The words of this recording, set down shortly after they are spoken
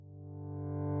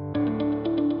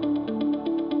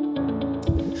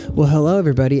Well, hello,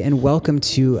 everybody, and welcome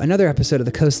to another episode of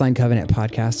the Coastline Covenant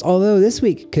podcast. Although this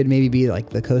week could maybe be like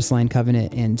the Coastline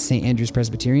Covenant and St. Andrew's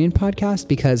Presbyterian podcast,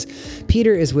 because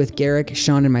Peter is with Garrick,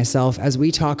 Sean, and myself as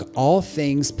we talk all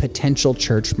things potential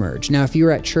church merge. Now, if you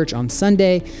were at church on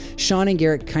Sunday, Sean and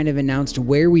Garrick kind of announced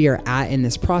where we are at in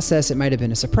this process. It might have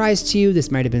been a surprise to you.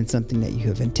 This might have been something that you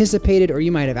have anticipated, or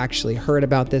you might have actually heard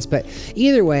about this. But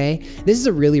either way, this is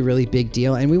a really, really big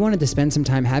deal, and we wanted to spend some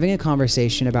time having a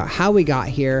conversation about how we got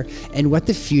here and what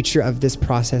the future of this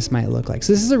process might look like.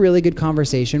 So this is a really good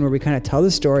conversation where we kind of tell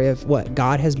the story of what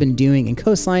God has been doing in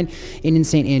Coastline and in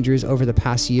St. Andrews over the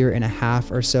past year and a half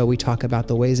or so. We talk about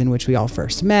the ways in which we all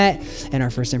first met and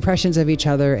our first impressions of each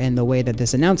other and the way that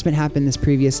this announcement happened this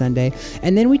previous Sunday.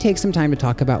 And then we take some time to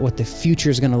talk about what the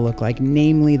future is going to look like,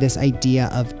 namely this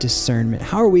idea of discernment.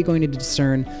 How are we going to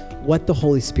discern what the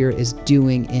Holy Spirit is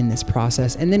doing in this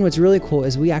process? And then what's really cool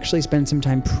is we actually spend some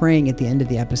time praying at the end of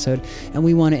the episode, and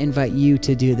we want to invite you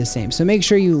to do the same. So make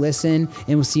sure you listen,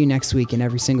 and we'll see you next week and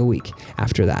every single week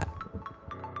after that.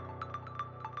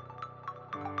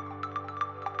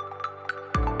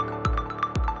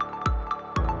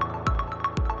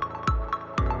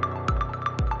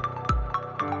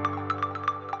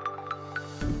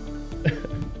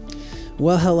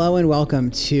 Well, hello and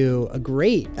welcome to a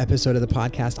great episode of the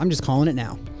podcast. I'm just calling it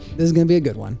now. This is going to be a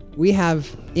good one. We have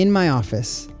in my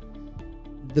office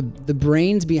the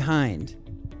brains behind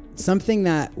something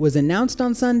that was announced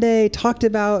on Sunday, talked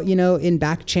about, in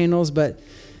back channels, but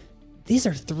these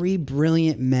are three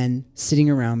brilliant men sitting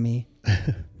around me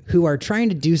who are trying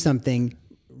to do something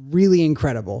really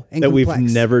incredible and that complex,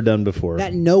 we've never done before.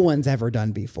 that no one's ever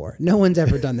done before. No one's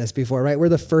ever done this before, right? We're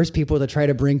the first people to try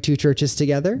to bring two churches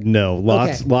together. No,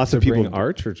 lots of people. Bring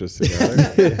our churches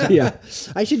together. Yeah.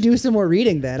 I should do some more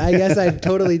reading then. I guess I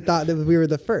totally thought that we were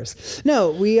the first.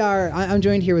 No, we are. I'm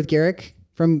joined here with Garrick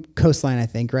from Coastline, I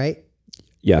think, right?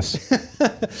 Yes.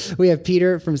 We have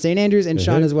Peter from St. Andrews and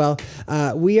Sean as well.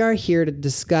 We are here to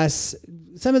discuss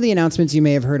some of the announcements you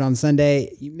may have heard on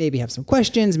Sunday. You maybe have some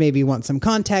questions, maybe you want some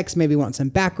context, maybe you want some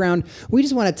background. We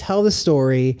just want to tell the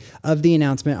story of the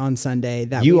announcement on Sunday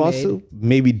that You we also made.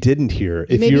 maybe didn't hear.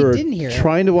 If Maybe you were didn't hear it.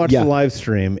 trying to watch Yeah. the live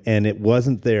stream and it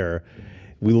wasn't there,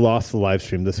 we lost the live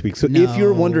stream this week. So if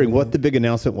you're wondering what the big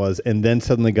announcement was and then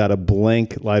suddenly got a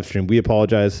blank live stream, we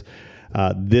apologize.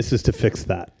 This is to fix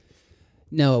that.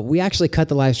 No, we actually cut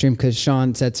the live stream because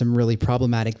Sean said some really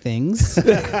problematic things,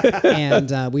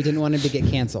 and we didn't want him to get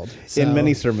canceled. So, In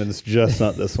many sermons, just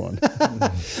not this one.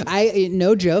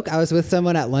 no joke, I was with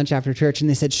someone at lunch after church, and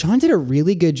they said, Sean did a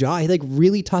really good job. He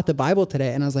really taught the Bible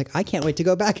today. And I was like, I can't wait to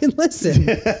go back and listen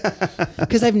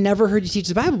because I've never heard you teach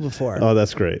the Bible before. Oh,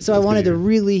 that's great. So I wanted to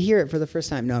really hear it for the first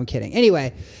time. No, I'm kidding.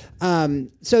 Anyway,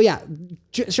 so yeah,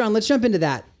 Sean, let's jump into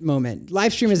that moment.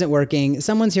 Live stream isn't working.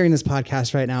 Someone's hearing this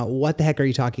podcast right now. What the heck are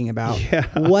you talking about? Yeah.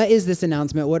 What is this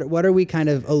announcement? What are we kind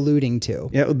of alluding to?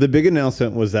 Yeah, the big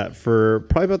announcement was that for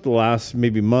probably about the last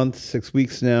maybe month, 6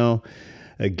 weeks now,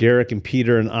 Garrick and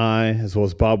Peter and I, as well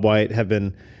as Bob White, have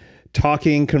been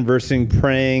talking, conversing,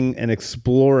 praying, and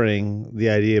exploring the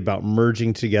idea about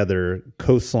merging together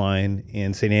Coastline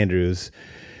and St. Andrews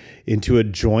into a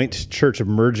joint church, of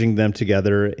merging them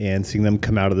together and seeing them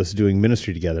come out of this doing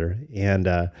ministry together. And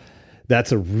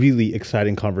that's a really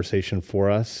exciting conversation for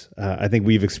us. I think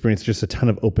we've experienced just a ton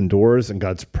of open doors and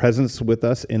God's presence with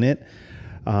us in it.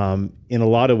 In a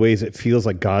lot of ways, it feels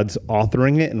like God's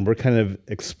authoring it and we're kind of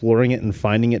exploring it and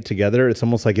finding it together. It's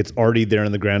almost like it's already there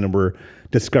in the ground and we're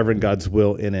discovering God's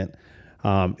will in it.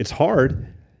 It's hard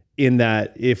in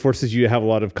that it forces you to have a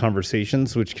lot of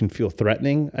conversations, which can feel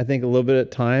threatening, I think, a little bit at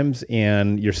times,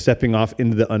 and you're stepping off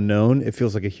into the unknown. It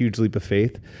feels like a huge leap of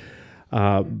faith.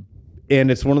 And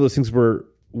it's one of those things where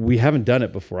we haven't done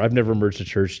it before. I've never merged a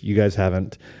church. You guys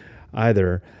haven't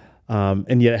either.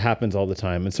 And yet it happens all the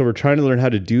time. And so we're trying to learn how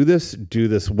to do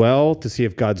this well, to see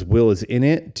if God's will is in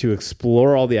it, to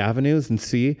explore all the avenues and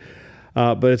see.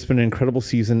 But it's been an incredible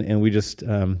season, and we just...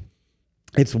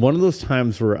 it's one of those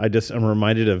times where I'm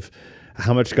reminded of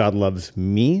how much God loves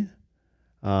me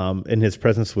and his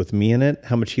presence with me in it,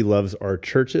 how much he loves our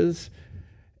churches,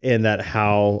 and that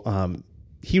how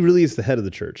he really is the head of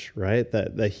the church, right?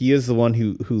 That he is the one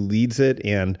who leads it,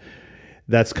 and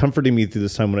that's comforting me through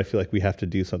this time when I feel like we have to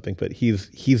do something, but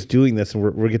he's doing this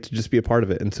and we get to just be a part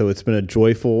of it. And so it's been a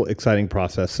joyful, exciting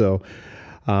process. So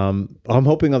I'm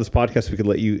hoping on this podcast we could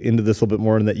let you into this a little bit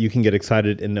more and that you can get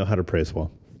excited and know how to pray as well.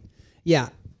 Yeah,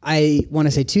 I want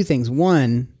to say two things.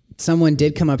 One, someone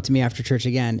did come up to me after church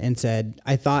again and said,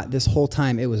 I thought this whole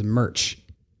time it was merch.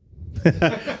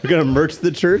 We're gonna merch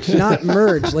the church. Not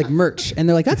merge, like merch. And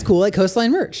they're like, that's cool, like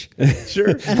Coastline merch. Sure.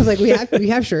 And I was like, we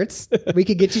have shirts. We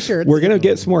could get you shirts. We're going to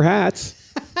get some more hats.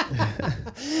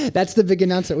 That's the big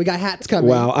announcement. We got hats coming.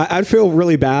 Wow. I'd feel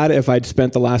really bad if I'd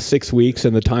spent the last 6 weeks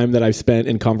and the time that I've spent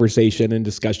in conversation and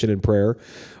discussion and prayer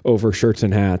over shirts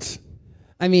and hats.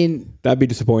 I mean, That'd be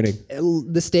disappointing.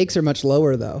 the stakes are much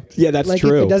lower though. Yeah, that's like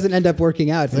true. If it doesn't end up working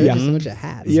out, it's just a bunch of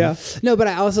hats. Yeah. No, but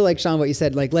I also like, Sean, what you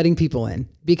said, like letting people in,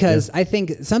 because I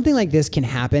think something like this can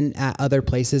happen at other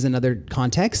places and other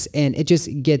contexts, and it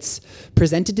just gets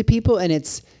presented to people,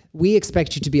 and we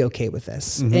expect you to be okay with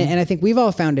this. And I think we've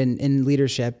all found in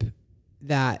leadership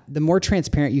that the more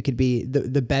transparent you could be,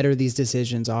 the better these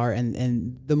decisions are,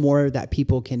 and the more that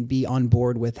people can be on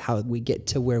board with how we get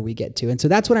to where we get to. And so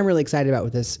that's what I'm really excited about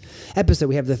with this episode.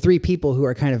 We have the three people who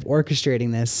are kind of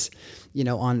orchestrating this,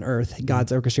 on earth.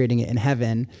 God's orchestrating it in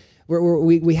heaven.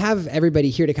 We have everybody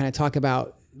here to kind of talk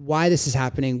about why this is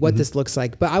happening, what this looks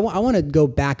like. But I want to go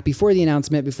back before the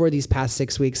announcement, before these past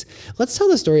 6 weeks. Let's tell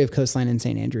the story of Coastline and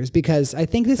St. Andrews, because I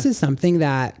think this is something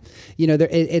that,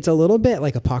 it's a little bit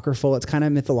like apocryphal. It's kind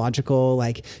of mythological.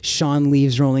 Like Sean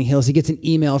leaves Rolling Hills. He gets an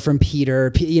email from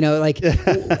Peter,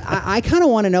 I kind of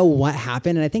want to know what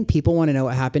happened. And I think people want to know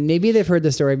what happened. Maybe they've heard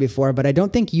the story before, but I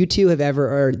don't think you three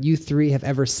have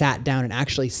ever sat down and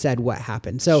actually said what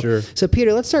happened. So, Sure. So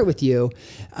Peter, let's start with you.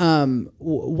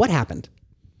 What happened?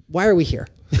 Why are we here?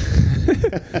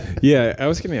 Yeah, I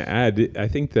was going to add, I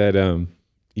think that,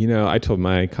 I told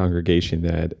my congregation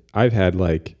that I've had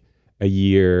like a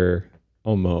year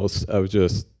almost of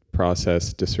just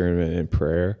process, discernment, and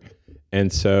prayer.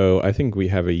 And so I think we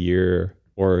have a year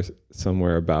or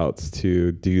somewhere abouts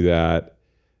to do that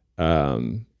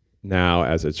now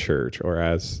as a church, or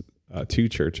as two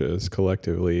churches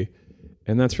collectively.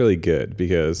 And that's really good,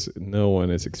 because no one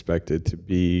is expected to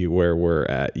be where we're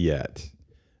at yet.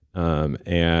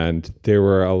 And there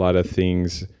were a lot of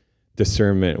things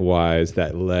discernment-wise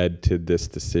that led to this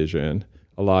decision.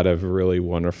 A lot of really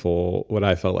wonderful, what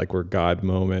I felt like were God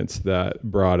moments that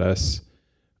brought us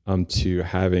to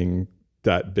having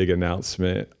that big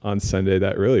announcement on Sunday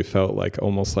that really felt like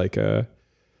almost like a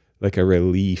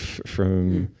relief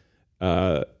from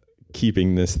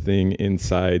keeping this thing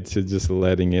inside to just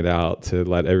letting it out, to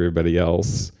let everybody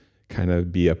else kind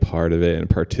of be a part of it and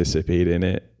participate in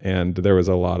it. And there was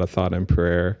a lot of thought and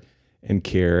prayer and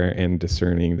care and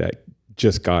discerning that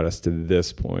just got us to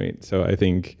this point. So I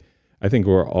think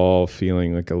we're all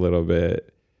feeling like a little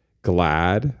bit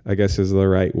glad, I guess is the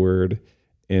right word,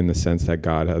 in the sense that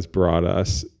God has brought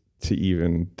us to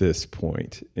even this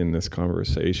point in this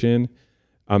conversation.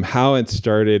 How it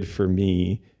started for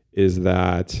me is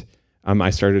that I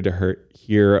started to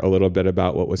hear a little bit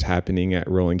about what was happening at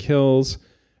Rolling Hills.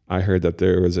 I heard that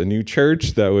there was a new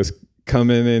church that was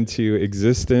coming into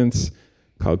existence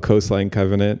called Coastline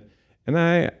Covenant. And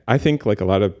I think, like a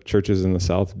lot of churches in the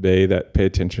South Bay that pay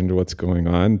attention to what's going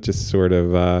on, just sort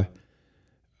of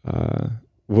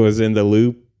was in the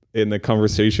loop in the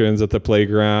conversations at the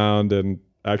playground. And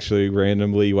actually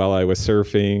randomly while I was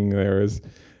surfing, there was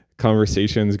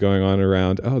conversations going on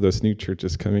around, this new church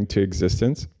is coming to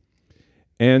existence.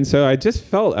 And so I just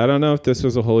felt, I don't know if this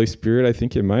was a Holy Spirit, I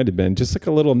think it might have been, just like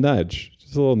a little nudge,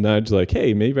 like,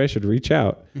 hey, maybe I should reach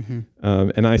out.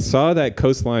 And I saw that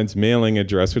Coastline's mailing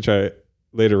address, which I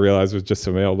later realized was just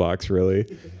a mailbox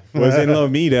really, was in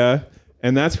Lomita.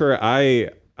 And that's where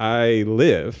I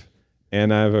live.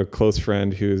 And I have a close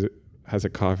friend who has a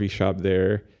coffee shop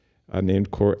there named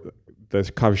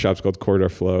the coffee shop's called Corridor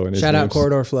Flow. And Shout out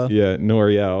Corridor Flow. Yeah,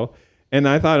 Noriel. And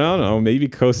I thought, I don't know, maybe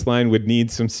Coastline would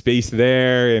need some space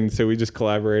there. And so we just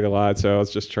collaborate a lot. So I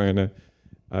was just trying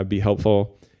to be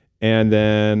helpful. And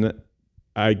then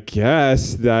I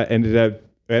guess that ended up,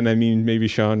 and I mean, maybe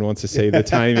Sean wants to say the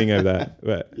timing of that.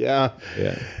 But Yeah.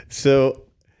 So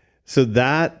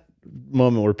that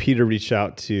moment where Peter reached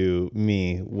out to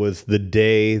me was the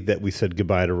day that we said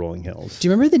goodbye to Rolling Hills. Do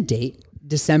you remember the date?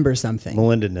 December something.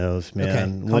 Melinda knows, man.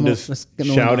 Okay. Melinda's Let's get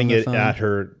Melinda shouting on the it phone. at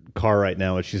her car right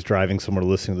now as she's driving somewhere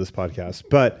listening to this podcast.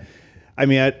 But I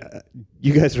mean,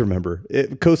 you guys remember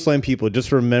Coastline people,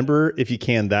 just remember if you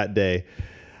can that day,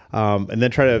 and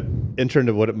then try to enter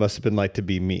into what it must have been like to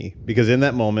be me. Because in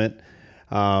that moment,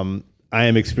 I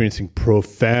am experiencing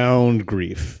profound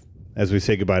grief as we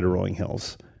say goodbye to Rolling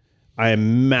Hills. I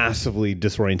am massively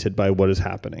disoriented by what is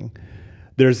happening.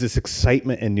 There's this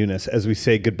excitement and newness as we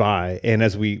say goodbye. And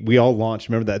as we all launched,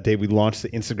 remember that day we launched the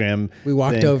Instagram. We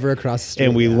walked thing, over across the street.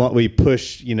 and we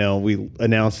pushed, we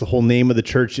announced the whole name of the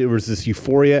church. It was this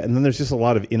euphoria. And then there's just a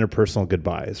lot of interpersonal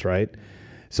goodbyes, right?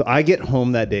 So I get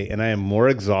home that day and I am more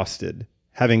exhausted,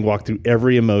 having walked through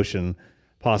every emotion,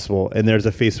 possible. And there's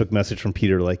a Facebook message from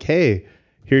Peter like, hey,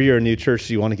 here you're a new church.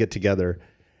 Do you want to get together?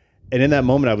 And in that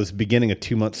moment, I was beginning a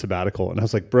 2-month sabbatical. And I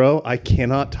was like, bro, I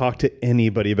cannot talk to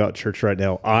anybody about church right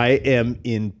now. I am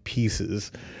in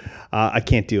pieces. I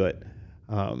can't do it.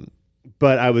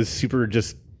 But I was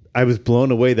I was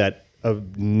blown away that a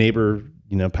neighbor,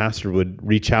 pastor would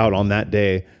reach out on that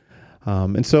day.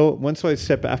 And so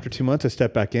after 2 months, I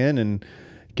stepped back in, and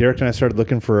Garrick and I started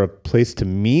looking for a place to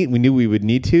meet. We knew we would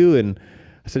need to. And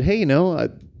I said, hey,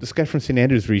 this guy from St.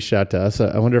 Andrews reached out to us.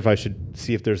 I wonder if I should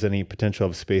see if there's any potential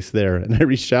of space there. And I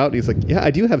reached out, and he's like, yeah,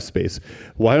 I do have space.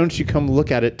 Why don't you come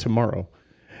look at it tomorrow?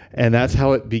 And that's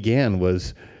how it began,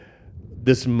 was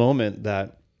this moment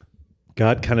that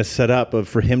God kind of set up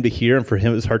for him to hear and for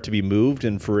his heart to be moved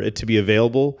and for it to be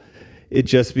available. It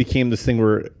just became this thing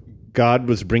where God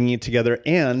was bringing it together.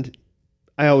 And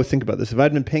I always think about this. If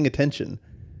I'd been paying attention,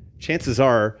 chances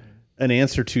are an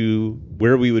answer to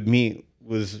where we would meet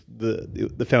was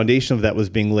the foundation of that was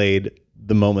being laid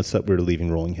the moments that we were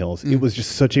leaving Rolling Hills. It was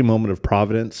just such a moment of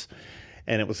providence.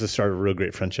 And it was the start of a real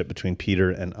great friendship between Peter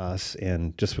and us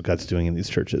and just what God's doing in these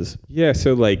churches. Yeah.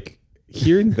 So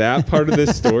hearing that part of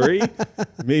the story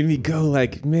made me go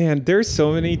man, there's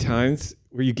so many times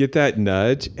where you get that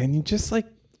nudge and you just man,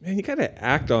 you got to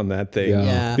act on that thing.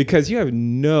 Yeah. Because you have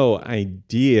no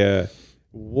idea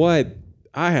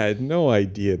I had no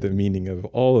idea the meaning of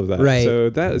all of that. Right. So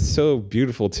that is so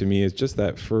beautiful to me. It's just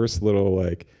that first little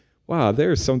wow,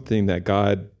 there's something that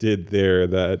God did there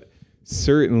that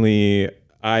certainly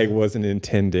I wasn't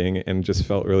intending and just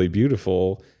felt really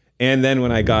beautiful. And then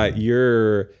when I got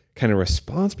your kind of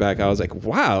response back, I was like,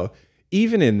 wow,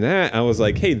 even in that, I was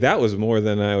like, hey, that was more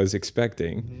than I was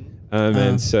expecting.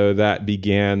 And so that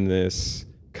began this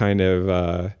kind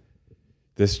of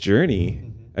this journey.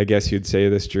 I guess you'd say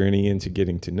this journey into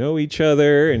getting to know each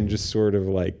other and just sort of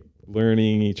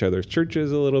learning each other's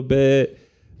churches a little bit.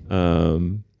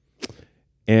 And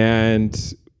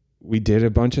we did a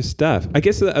bunch of stuff. I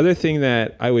guess the other thing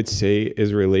that I would say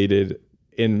is related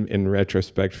in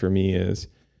retrospect for me is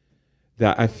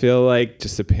that I feel like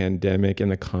just the pandemic in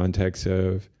the context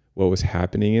of what was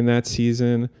happening in that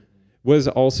season was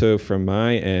also from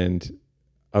my end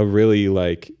a really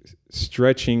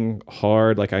stretching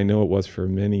hard, I know it was for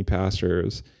many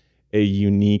pastors, a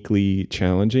uniquely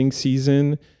challenging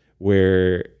season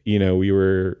where, we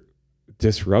were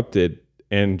disrupted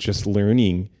and just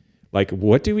learning,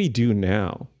 what do we do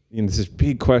now? This is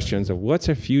big questions of what's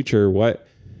our future? What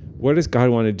does God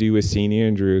want to do with St.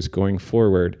 Andrews going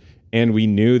forward? And we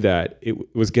knew that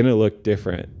it was going to look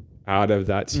different out of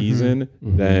that season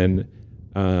than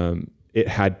it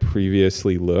had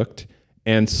previously looked.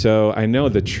 And so I know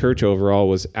the church overall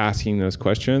was asking those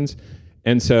questions.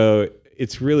 And so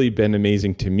it's really been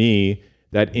amazing to me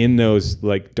that in those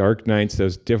dark nights,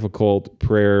 those difficult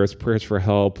prayers for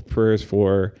help, prayers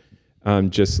for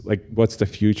just what's the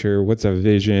future? What's a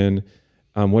vision?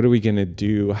 What are we going to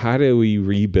do? How do we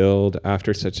rebuild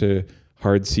after such a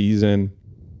hard season?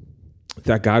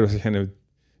 That God was kind of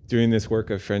doing this work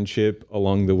of friendship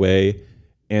along the way.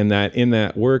 And that in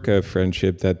that work of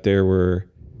friendship, that there were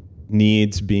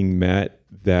needs being met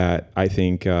that I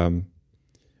think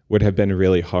would have been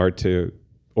really hard to,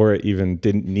 or even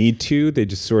didn't need to. They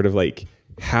just sort of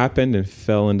happened and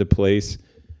fell into place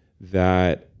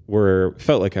that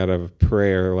felt like out of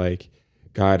prayer,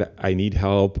 God, I need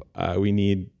help. We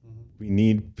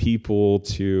need people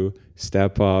to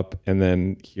step up. And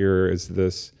then here is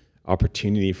this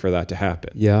opportunity for that to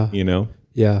happen. Yeah.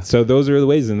 Yeah. So those are the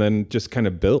ways, and then just kind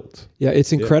of built. Yeah.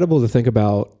 It's incredible to think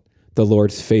about the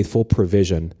Lord's faithful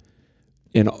provision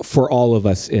for all of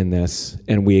us in this,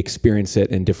 and we experience it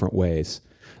in different ways.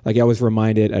 I was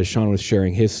reminded as Sean was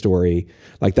sharing his story,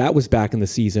 that was back in the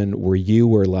season where you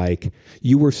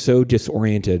were so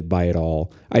disoriented by it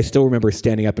all. I still remember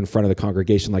standing up in front of the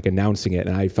congregation, announcing it,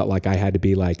 and I felt like I had to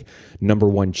be number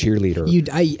one cheerleader.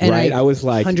 I was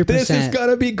like, 100%. This is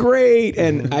gonna be great.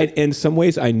 And in some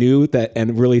ways I knew that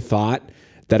and really thought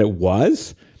that it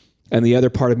was. And the other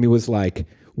part of me was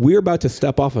we're about to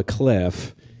step off a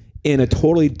cliff in a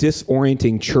totally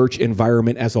disorienting church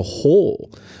environment as a whole.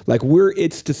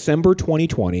 It's December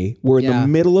 2020. We're in the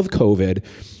middle of COVID.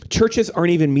 Churches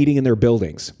aren't even meeting in their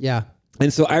buildings. Yeah.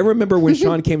 And so I remember when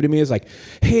Sean came to me, he was like,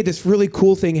 hey, this really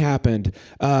cool thing happened.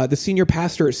 The senior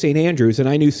pastor at St. Andrews, and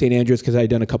I knew St. Andrews because I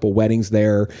had done a couple weddings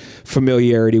there,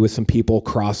 familiarity with some people,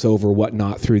 crossover,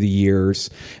 whatnot through the years.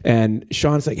 And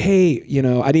Sean's like, hey, I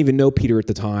didn't even know Peter at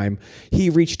the time. He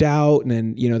reached out and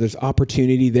then, there's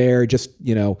opportunity there, just,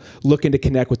 looking to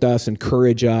connect with us,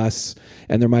 encourage us.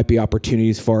 And there might be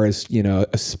opportunities as far as,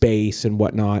 a space and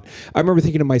whatnot. I remember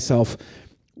thinking to myself,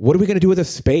 what are we going to do with a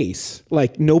space?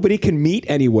 Like nobody can meet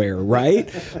anywhere, right?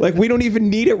 Like we don't even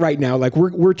need it right now. Like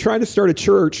we're trying to start a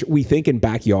church, we think in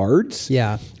backyards.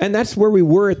 Yeah. And that's where we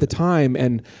were at the time.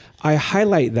 And I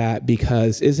highlight that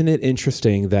because isn't it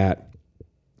interesting that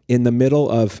in the middle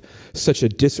of such a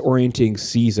disorienting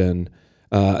season,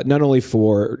 not only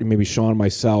for maybe Sean and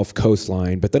myself,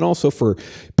 Coastline, but then also for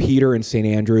Peter and St.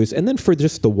 Andrews, and then for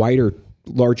just the wider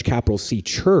large capital C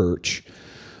church,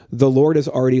 the Lord is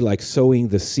already like sowing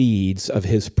the seeds of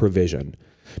his provision,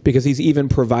 because he's even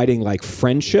providing like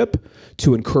friendship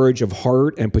to encourage of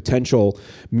heart and potential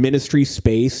ministry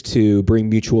space to bring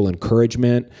mutual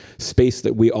encouragement, space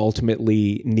that we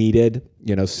ultimately needed,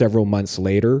 several months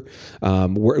later,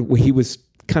 where he was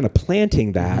kind of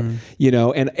planting that,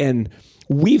 and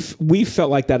we've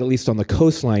felt like that, at least on the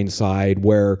Coastline side,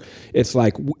 where it's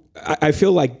like, I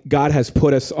feel like God has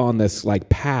put us on this like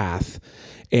path,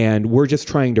 and we're just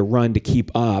trying to run to keep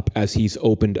up as he's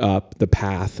opened up the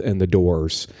path and the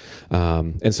doors.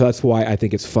 And so that's why I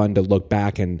think it's fun to look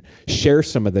back and share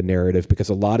some of the narrative, because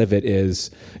a lot of it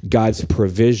is God's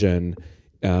provision,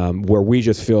 where we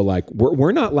just feel like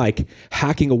we're not like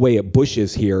hacking away at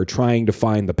bushes here trying to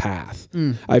find the path.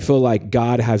 I feel like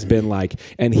God has been like,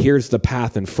 and here's the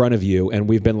path in front of you. And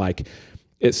we've been like,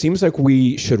 it seems like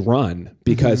we should run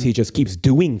because he just keeps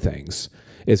doing things,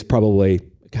 is probably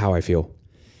how I feel.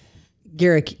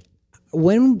 Garrick,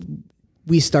 when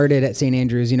we started at St.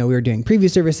 Andrews, we were doing preview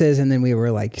services, and then we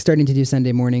were like starting to do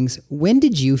Sunday mornings. When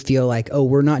did you feel like, oh,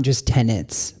 we're not just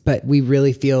tenants, but we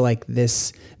really feel like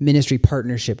this ministry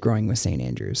partnership growing with St.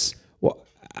 Andrews? Well,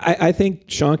 I think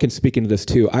Sean can speak into this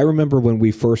too. I remember when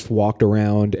we first walked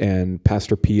around and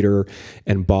Pastor Peter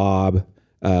and Bob,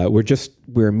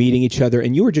 we were meeting each other,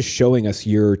 and you were just showing us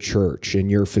your church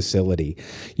and your facility,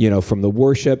 from the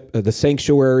worship, the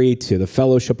sanctuary to the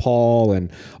fellowship hall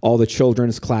and all the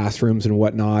children's classrooms and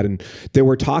whatnot. And they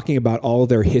were talking about all of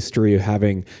their history of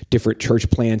having different church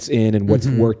plants in and what's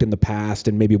worked in the past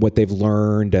and maybe what they've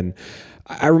learned. And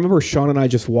I remember Sean and I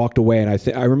just walked away, and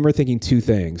I remember thinking two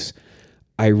things.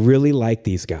 I really like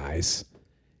these guys,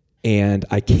 and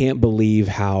I can't believe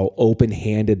how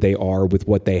open-handed they are with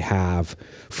what they have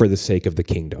for the sake of the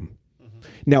kingdom.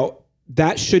 Now,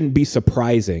 that shouldn't be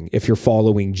surprising if you're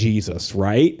following Jesus,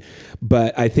 right?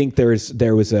 But I think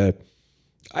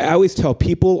I always tell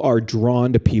people are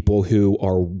drawn to people who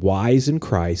are wise in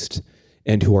Christ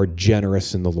and who are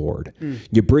generous in the Lord.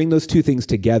 You bring those two things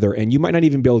together, and you might not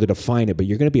even be able to define it, but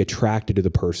you're going to be attracted to the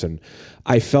person.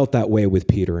 I felt that way with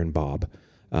Peter and Bob.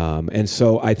 And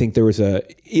so I think there was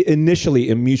initially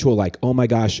a mutual like, oh my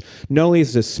gosh, not only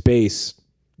is this space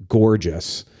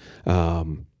gorgeous,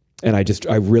 and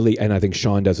I really, and I think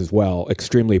Sean does as well,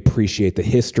 extremely appreciate the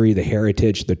history, the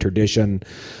heritage, the tradition.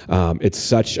 It's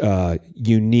such a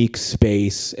unique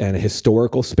space and a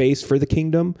historical space for the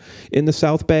kingdom in the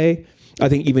South Bay. I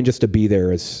think even just to be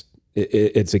there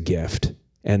it's a gift.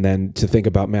 And then to think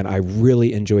about, man, I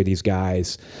really enjoy these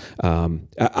guys.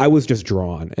 I was just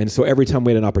drawn. And so every time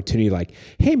we had an opportunity like,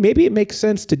 hey, maybe it makes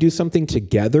sense to do something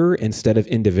together instead of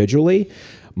individually,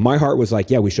 my heart was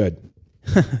like, yeah, we should.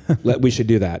 We should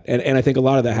do that. And I think a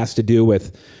lot of that has to do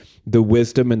with the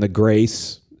wisdom and the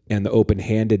grace and the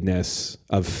open-handedness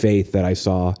of faith that I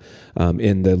saw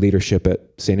in the leadership at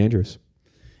St. Andrews.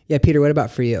 Yeah, Peter, what about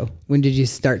for you? When did you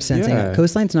start sensing it?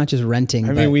 Coastline's not just renting.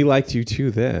 I mean, we liked you too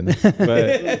then.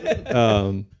 But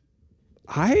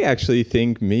I actually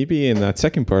think maybe in that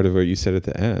second part of what you said at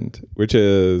the end, which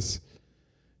is,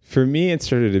 for me, it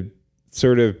started to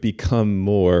sort of become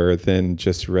more than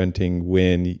just renting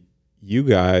when you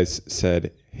guys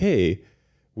said, hey,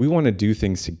 we want to do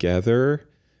things together.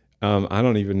 I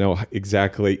don't even know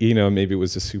exactly, maybe it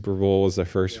was the Super Bowl was the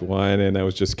first one, and that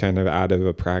was just kind of out of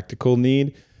a practical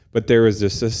need. But there was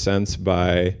just a sense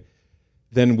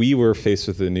then we were faced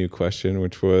with a new question,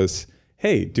 which was,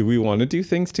 hey, do we want to do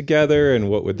things together? And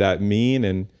what would that mean?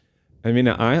 And I mean,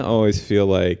 I always feel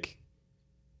like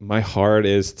my heart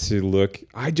is to look,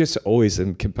 I just always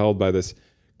am compelled by this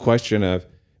question of,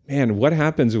 man, what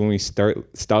happens when we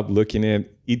stop looking at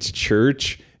each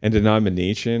church and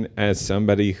denomination as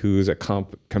somebody who's a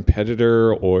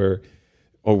competitor or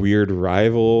a weird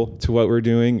rival to what we're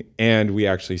doing? And we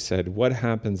actually said, what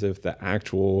happens if the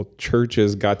actual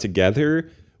churches got together?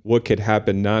 What could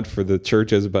happen, not for the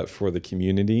churches, but for the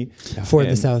community? For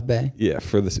the South Bay. Yeah,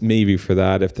 maybe for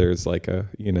that, if there's like a,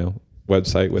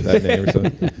 website with that name or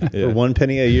something. Yeah. For 1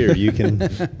 penny a year, you can...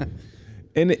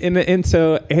 And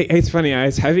so it's funny, I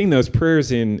was having those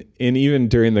prayers in even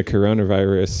during the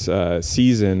coronavirus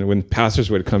season when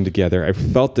pastors would come together. I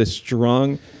felt this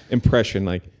strong impression,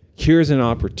 like, here's an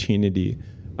opportunity.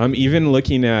 I'm even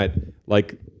looking at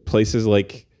like places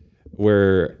like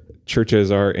where churches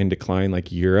are in decline,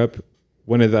 like Europe,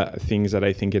 one of the things that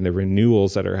I think in the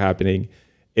renewals that are happening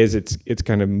is it's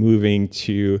kind of moving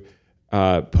to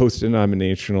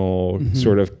post-denominational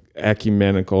sort of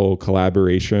ecumenical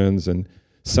collaborations, and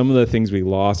some of the things we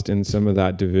lost in some of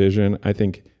that division, I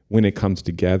think when it comes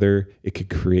together, it could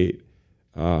create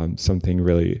something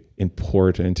really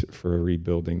important for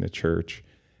rebuilding the church.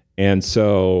 And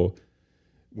so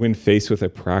when faced with a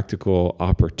practical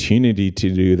opportunity to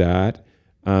do that,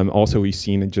 also we've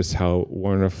seen just how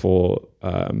wonderful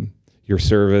your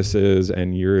services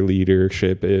and your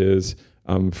leadership is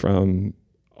from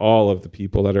all of the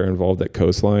people that are involved at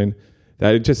Coastline,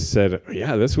 that it just said,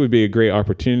 yeah, this would be a great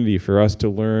opportunity for us to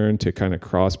learn, to kind of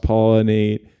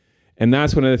cross-pollinate. And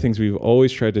that's one of the things we've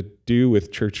always tried to do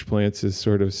with church plants is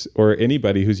sort of, or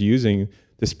anybody who's using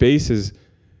the space, is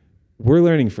we're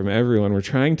learning from everyone. We're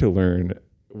trying to learn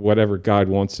whatever God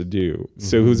wants to do.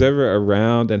 So who's ever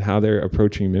around and how they're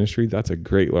approaching ministry, that's a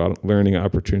great learning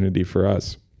opportunity for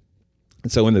us.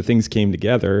 And so when the things came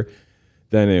together,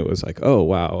 then it was like, oh,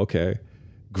 wow, okay,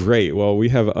 great. Well, we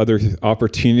have other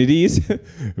opportunities.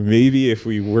 Maybe if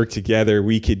we work together,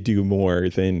 we could do more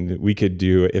than we could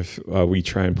do if we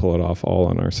try and pull it off all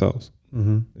on ourselves.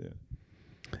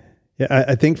 Yeah,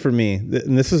 I think for me,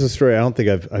 and this is a story, I don't think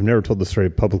I've never told the story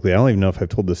publicly. I don't even know if I've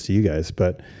told this to you guys,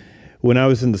 but when I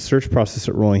was in the search process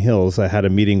at Rolling Hills, I had a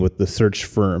meeting with the search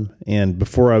firm. And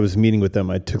before I was meeting with them,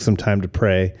 I took some time to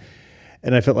pray.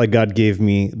 And I felt like God gave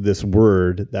me this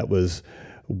word that was,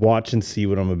 watch and see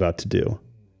what I'm about to do.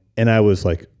 And I was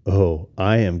like, oh,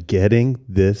 I am getting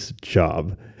this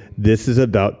job. This is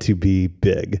about to be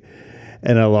big.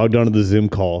 And I logged onto the Zoom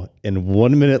call, and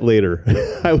 1 minute later,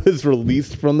 I was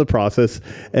released from the process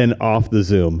and off the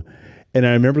Zoom. And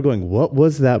I remember going, what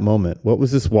was that moment? What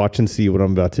was this watch and see what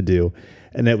I'm about to do?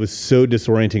 And it was so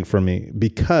disorienting for me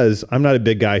because I'm not a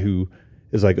big guy who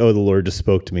is like, oh, the Lord just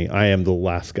spoke to me. I am the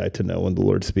last guy to know when the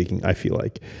Lord's speaking, I feel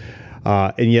like.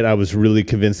 And yet I was really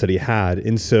convinced that he had.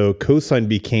 And so Coastline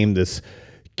became this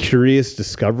curious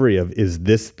discovery of, is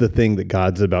this the thing that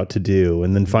God's about to do?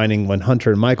 And then finding when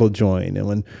Hunter and Michael joined and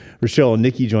when Rochelle and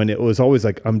Nikki joined, it was always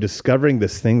like, I'm discovering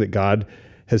this thing that God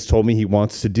has told me he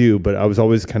wants to do, but I was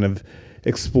always kind of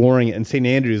exploring it. And St.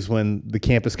 Andrews, when the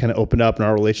campus kind of opened up and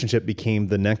our relationship became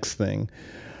the next thing.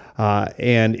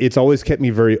 And it's always kept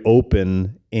me very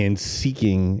open and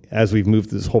seeking as we've moved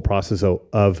through this whole process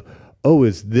of, oh,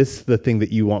 is this the thing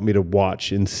that you want me to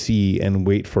watch and see and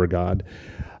wait for, God?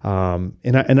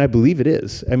 And I believe it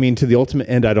is. I mean, to the ultimate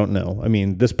end, I don't know. I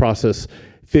mean, this process,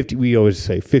 we always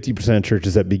say 50% of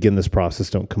churches that begin this process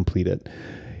don't complete it.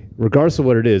 Regardless of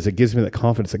what it is, it gives me that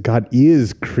confidence that God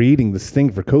is creating this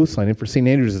thing for Coastline and for St.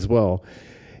 Andrews as well.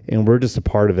 And we're just a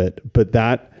part of it. But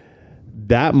that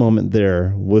moment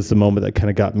there was the moment that kind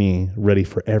of got me ready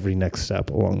for every next step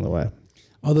along the way.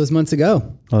 All those months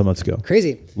ago.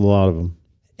 Crazy. A lot of them.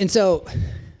 And so,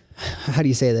 how do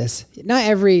you say this? Not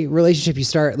every relationship you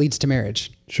start leads to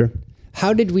marriage. Sure.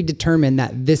 How did we determine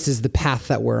that this is the path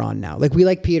that we're on now? Like, we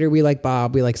like Peter, we like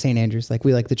Bob, we like St. Andrews, like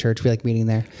we like the church, we like meeting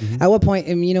there. At what point,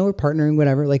 and we're partnering,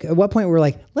 whatever. Like, at what point we're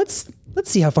like, let's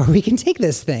see how far we can take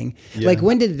this thing. Yeah. Like,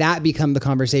 when did that become the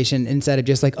conversation instead of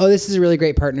just like, oh, this is a really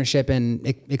great partnership and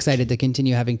excited to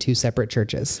continue having two separate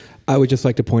churches? I would just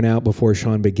like to point out before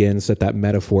Sean begins that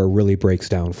metaphor really breaks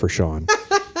down for Sean.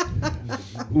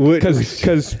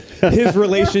 Because his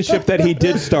relationship that he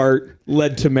did start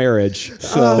led to marriage.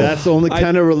 So that's the only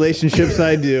kind of relationships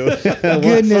I do.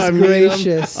 Goodness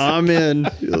gracious. I'm in.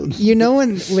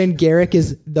 When Garrick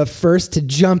is the first to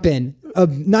jump in,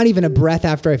 not even a breath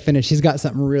after I finish, he's got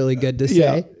something really good to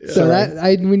say. Yeah. So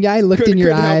when I looked in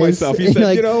your eyes, myself. He said,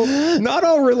 like, not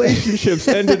all relationships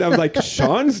ended. I'm like,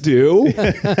 Sean's do. Okay,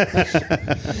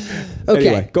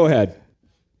 anyway, go ahead.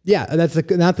 Yeah, that's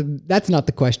not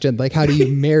the question. Like, how do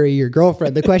you marry your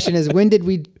girlfriend? The question is, when did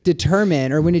we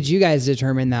determine, or when did you guys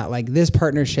determine that like this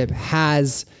partnership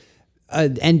has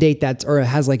an end date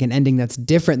has like an ending that's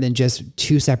different than just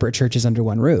two separate churches under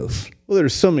one roof? Well,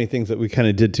 there's so many things that we kind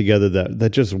of did together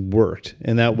that just worked,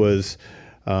 and that was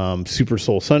Super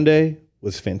Soul Sunday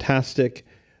was fantastic.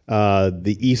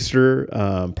 The Easter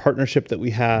partnership that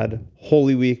we had,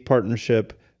 Holy Week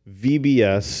partnership,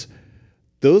 VBS.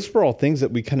 Those were all things that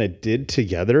we kind of did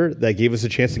together that gave us a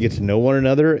chance to get to know one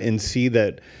another and see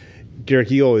that,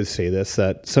 Garrick, you always say this,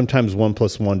 that sometimes 1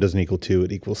 + 1 doesn't equal 2,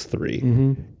 it equals 3.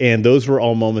 Mm-hmm. And those were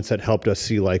all moments that helped us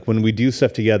see, like, when we do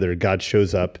stuff together, God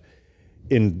shows up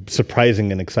in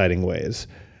surprising and exciting ways.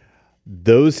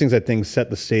 Those things, I think, set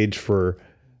the stage for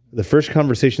the first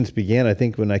conversations began, I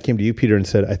think, when I came to you, Peter, and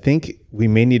said, I think we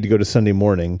may need to go to Sunday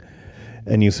morning.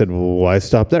 And you said, well, why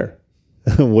stop there?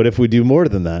 what if we do more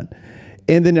than that?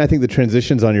 And then I think the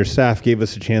transitions on your staff gave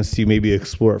us a chance to maybe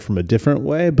explore it from a different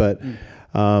way. But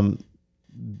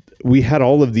we had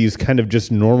all of these kind of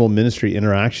just normal ministry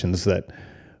interactions that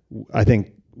I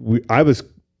think I was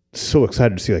so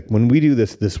excited to see, like, when we do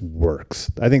this, this works.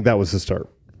 I think that was the start.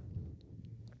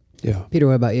 Yeah. Peter,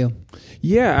 what about you?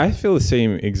 Yeah, I feel the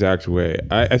same exact way.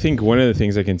 I think one of the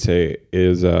things I can say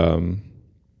is,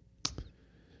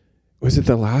 was it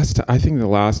the last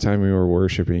time we were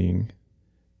worshiping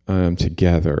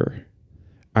together,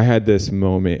 I had this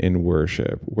moment in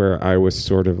worship where I was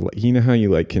sort of like, you know how you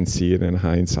like can see it in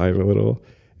hindsight a little?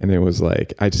 And it was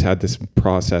like, I just had this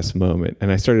process moment,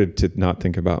 and I started to not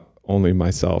think about only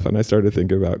myself, and I started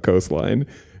thinking about Coastline.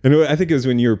 And I think it was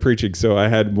when you were preaching, so I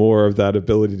had more of that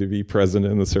ability to be present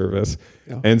in the service.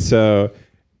 Yeah.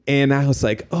 And I was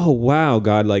like, oh, wow,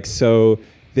 God, like, so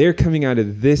they're coming out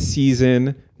of this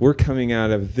season, we're coming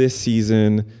out of this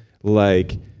season,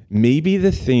 like, maybe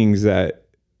the things that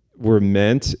were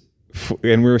meant,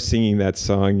 and we were singing that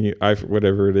song,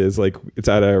 whatever it is, like, it's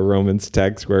out of a Romans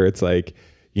text where it's like,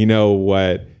 you know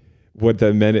what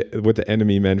the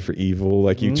enemy meant for evil,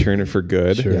 like, you turn it for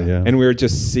good. Sure, yeah. And we were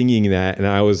just singing that, and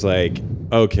I was like,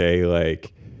 okay,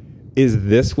 like, is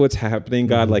this what's happening,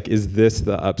 God? Like, is this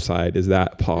the upside? Is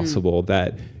that possible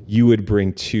that you would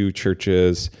bring two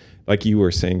churches, like you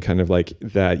were saying, kind of like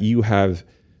that you have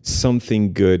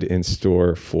something good in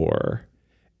store for,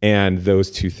 and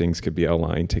those two things could be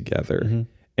aligned together.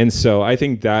 And so I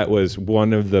think that was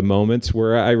one of the moments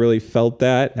where I really felt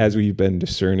that as we've been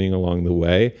discerning along the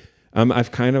way.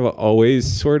 I've kind of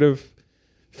always sort of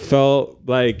felt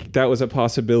like that was a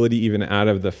possibility even out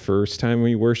of the first time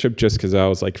we worshiped, just because I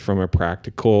was like, from a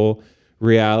practical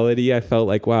reality, I felt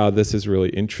like, wow, this is really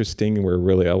interesting. We're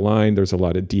really aligned. There's a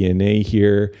lot of DNA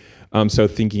here. So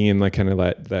thinking in like kind of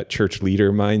that church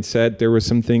leader mindset, there were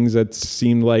some things that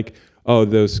seemed like, oh,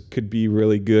 those could be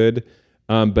really good.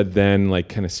 But then like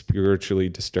kind of spiritually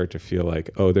to start to feel like,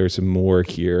 oh, there's more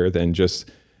here than just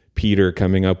Peter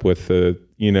coming up with the,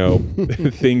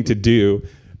 thing to do.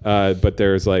 But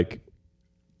there's like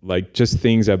just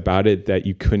things about it that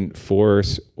you couldn't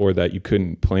force or that you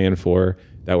couldn't plan for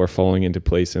that were falling into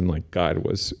place. And like God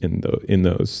was in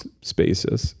those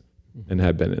spaces and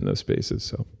had been in those spaces.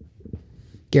 So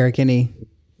Garrick,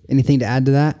 anything to add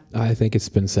to that? I think it's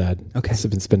been said. Okay.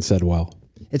 It's been said well.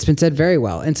 It's been said very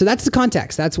well. And so that's the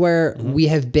context. That's where we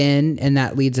have been. And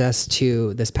that leads us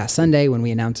to this past Sunday when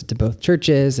we announced it to both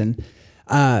churches. And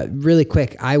really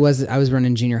quick, I was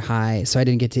running junior high, so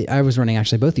I was running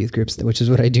actually both youth groups, which is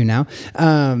what I do now.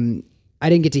 I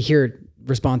didn't get to hear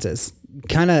responses.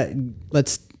 Kind of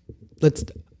let's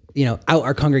out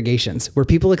our congregations. Were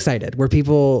people excited? Were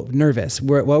people nervous?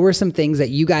 What were some things that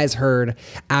you guys heard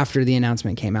after the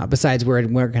announcement came out, besides we're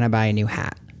going to buy a new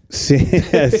hat?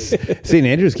 St.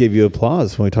 Andrews gave you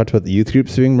applause when we talked about the youth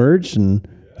groups being merged, and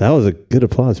that was a good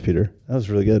applause, Peter. That was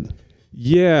really good.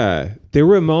 Yeah, there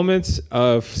were moments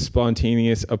of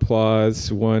spontaneous applause.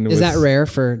 Is that rare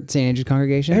for St. Andrew's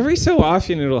congregation? Every so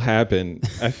often it'll happen.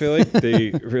 I feel like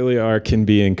they really can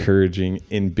be encouraging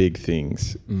in big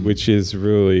things, which is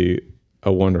really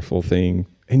a wonderful thing.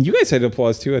 And you guys had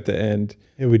applause too at the end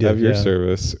of your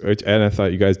service, and I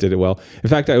thought you guys did it well. In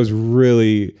fact, I was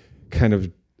really kind of,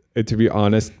 to be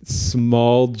honest,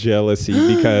 small jealousy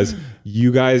because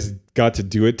you guys got to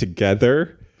do it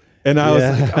together. And I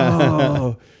was like,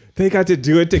 oh, they got to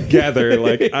do it together.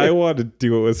 Like, I want to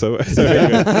do it with someone. So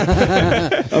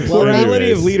a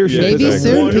plurality of leadership. Maybe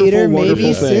soon, Peter.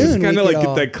 Maybe soon. It's kind of like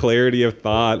get that clarity of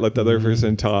thought, let the other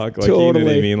person talk. Like, totally. You know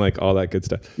what I mean? Like all that good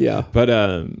stuff. Yeah.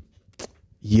 But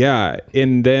yeah.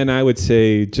 And then I would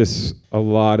say just a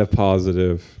lot of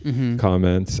positive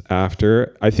comments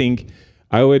after. I think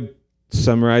I would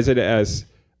summarize it as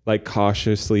like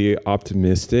cautiously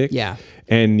optimistic. Yeah.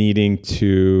 And needing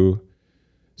to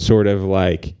sort of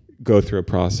like go through a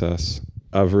process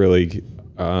of really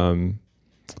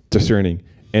discerning.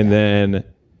 And then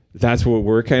that's what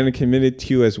we're kind of committed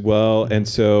to as well. And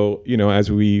so, as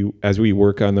we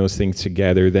work on those things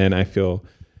together, then I feel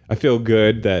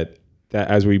good that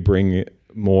as we bring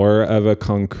more of a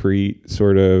concrete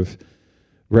sort of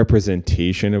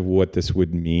representation of what this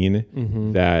would mean,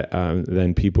 that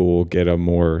then people will get a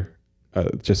more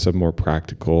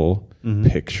practical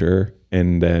picture,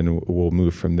 and then we'll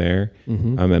move from there.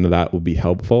 And that will be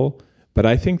helpful. But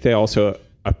I think they also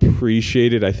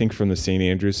appreciated, I think from the St.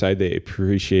 Andrews side, they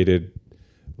appreciated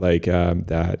like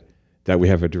that we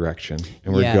have a direction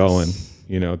and we're going,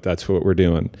 that's what we're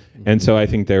doing. And so I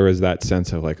think there was that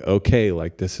sense of like, okay,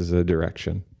 like this is a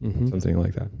direction, something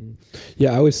like that.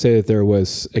 Yeah, I would say that there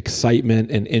was excitement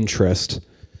and interest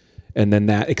And then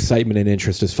that excitement and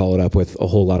interest is followed up with a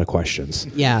whole lot of questions.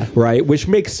 Yeah. Right. Which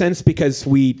makes sense because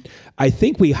I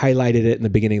think we highlighted it in the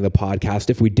beginning of the podcast.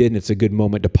 If we didn't, it's a good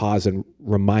moment to pause and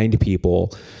remind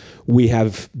people we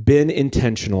have been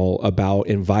intentional about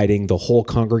inviting the whole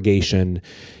congregation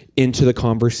into the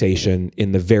conversation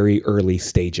in the very early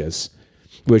stages,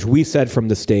 which we said from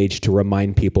the stage to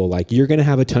remind people, like, you're going to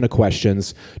have a ton of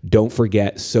questions. Don't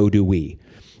forget, so do we.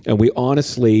 And we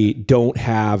honestly don't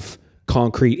have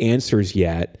concrete answers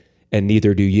yet, and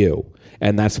neither do you.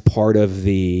 And that's part of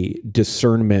the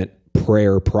discernment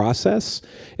prayer process.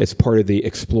 It's part of the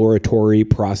exploratory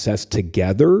process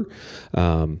together.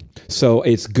 So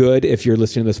it's good if you're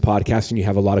listening to this podcast and you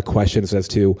have a lot of questions as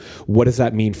to what does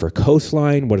that mean for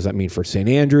Coastline? What does that mean for St.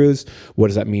 Andrews? What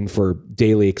does that mean for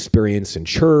daily experience in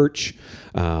church?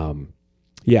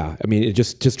 Yeah, I mean,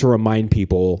 just to remind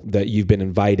people that you've been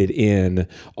invited in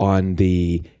on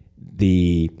the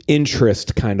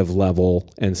interest kind of level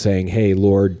and saying, hey,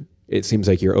 Lord, it seems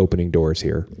like you're opening doors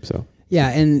here. So. Yeah,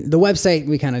 and the website,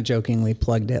 we kind of jokingly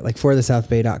plugged it, like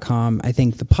forthesouthbay.com. I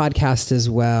think the podcast as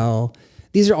well.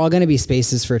 These are all going to be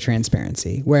spaces for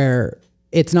transparency where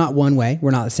it's not one way.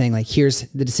 We're not saying like, here's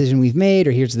the decision we've made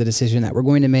or here's the decision that we're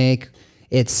going to make.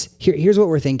 It's here's what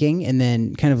we're thinking, and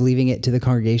then kind of leaving it to the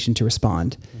congregation to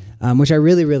respond, which I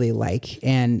really, really like.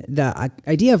 And the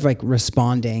idea of like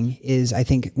responding is, I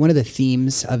think, one of the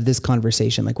themes of this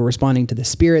conversation. Like, we're responding to the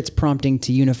Spirit's prompting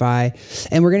to unify,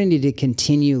 and we're going to need to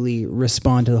continually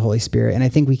respond to the Holy Spirit. And I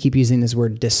think we keep using this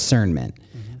word discernment,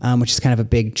 which is kind of a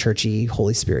big churchy,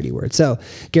 Holy Spirit-y word. So,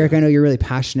 Garrick, I know you're really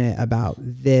passionate about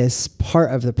this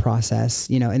part of the process,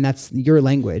 and that's your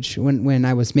language. When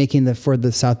I was making For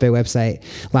the South Bay website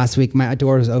last week, my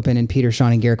door was open and Peter,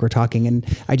 Sean, and Garrick were talking, and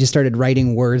I just started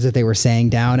writing words that they were saying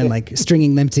down and like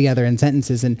stringing them together in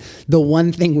sentences. And the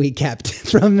one thing we kept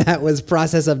from that was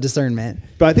process of discernment.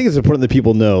 But I think it's important that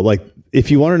people know, like, if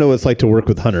you want to know what it's like to work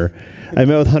with Hunter, I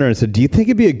met with Hunter and said, do you think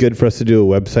it'd be good for us to do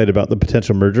a website about the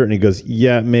potential merger? And he goes,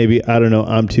 yeah, maybe. I don't know.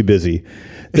 I'm too busy.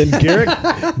 Then Garrick,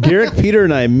 Peter,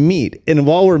 and I meet. And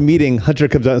while we're meeting, Hunter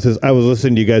comes out and says, I was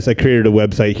listening to you guys. I created a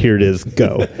website. Here it is.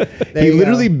 Go. He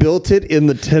literally built it in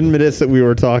the 10 minutes that we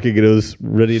were talking, and it was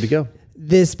ready to go.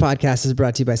 This podcast is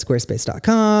brought to you by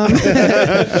squarespace.com.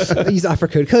 Use offer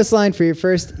code Coastline for your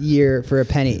first year for a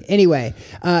penny. Anyway,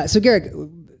 so Garrick,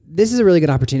 this is a really good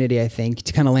opportunity, I think,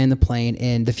 to kind of land the plane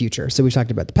in the future. So we've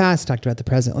talked about the past, talked about the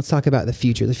present. Let's talk about the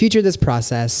future. The future of this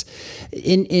process,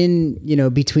 in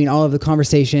between all of the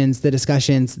conversations, the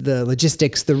discussions, the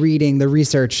logistics, the reading, the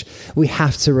research, we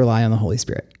have to rely on the Holy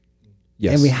Spirit.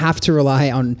 Yes. And we have to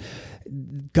rely on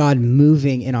God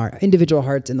moving in our individual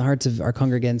hearts, in the hearts of our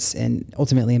congregants, and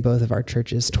ultimately in both of our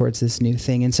churches towards this new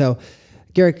thing. And so,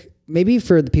 Garrick, maybe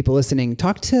for the people listening,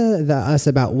 talk to us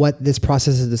about what this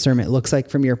process of discernment looks like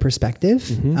from your perspective,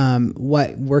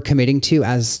 what we're committing to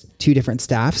as two different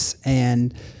staffs,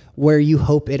 and where you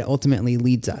hope it ultimately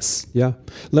leads us. Yeah.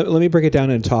 Let me break it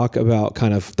down and talk about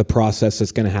kind of the process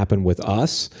that's going to happen with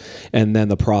us, and then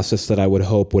the process that I would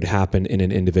hope would happen in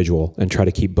an individual, and try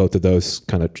to keep both of those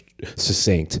kind of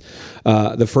succinct.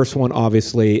 The first one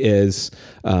obviously is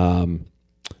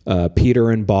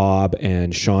Peter and Bob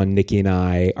and Sean, Nikki, and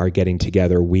I are getting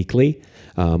together weekly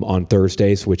on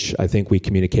Thursdays, which I think we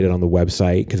communicated on the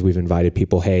website because we've invited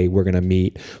people, hey, we're going to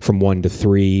meet from 1 to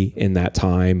 3 in that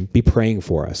time. Be praying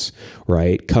for us,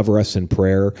 right? Cover us in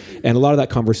prayer. And a lot of that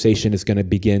conversation is going to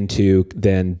begin to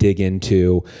then dig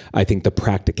into, I think, the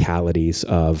practicalities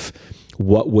of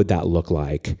what would that look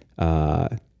like?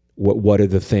 What are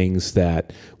the things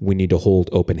that we need to hold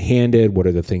open-handed? What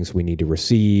are the things we need to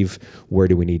receive? Where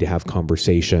do we need to have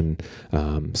conversation?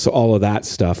 So all of that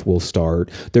stuff will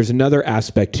start. There's another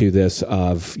aspect to this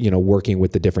of, working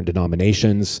with the different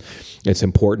denominations. It's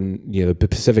important, the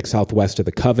Pacific Southwest of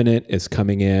the Covenant is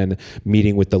coming in,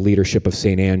 meeting with the leadership of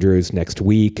St. Andrews next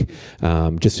week,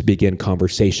 just to begin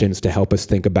conversations to help us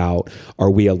think about, are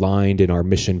we aligned in our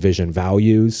mission, vision,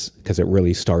 values? Because it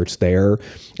really starts there.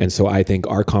 And so I think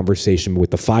our conversation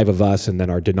with the 5 of us, and then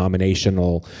our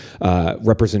denominational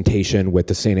representation with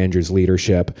the St. Andrews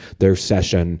leadership, their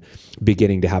session,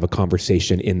 beginning to have a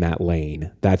conversation in that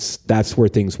lane. That's where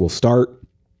things will start.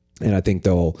 And I think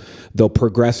they'll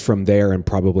progress from there and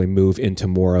probably move into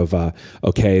more of a,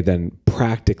 okay, then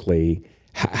practically,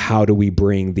 how do we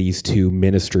bring these two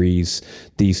ministries,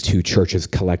 these two churches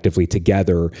collectively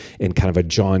together in kind of a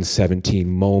John 17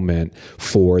 moment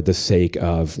for the sake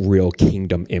of real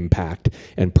kingdom impact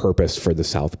and purpose for the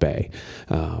South Bay?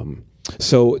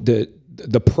 So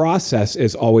the process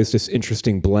is always this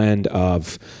interesting blend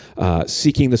of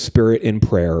seeking the Spirit in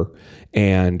prayer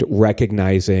and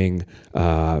recognizing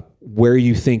where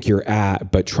you think you're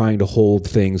at, but trying to hold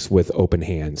things with open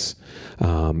hands.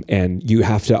 And you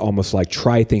have to almost like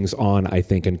try things on, I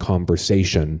think, in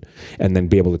conversation, and then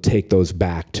be able to take those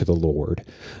back to the Lord.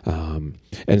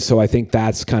 And so I think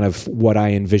that's kind of what I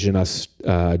envision us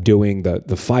doing,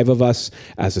 the five of us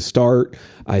as a start.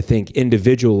 I think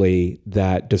individually,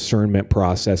 that discernment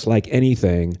process, like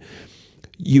anything,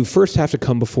 you first have to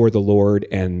come before the Lord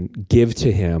and give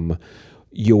to him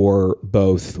your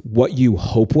both what you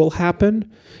hope will happen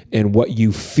and what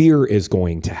you fear is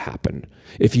going to happen.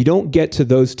 If you don't get to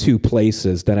those two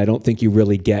places, then I don't think you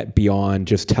really get beyond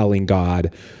just telling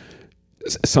God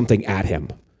something at him,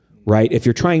 right? If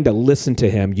you're trying to listen to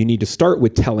him, you need to start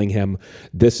with telling him,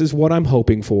 this is what I'm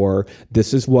hoping for,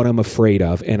 this is what I'm afraid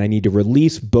of, and I need to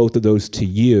release both of those to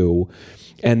you,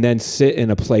 and then sit in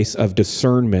a place of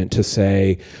discernment to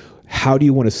say, how do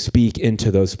you want to speak into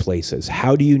those places?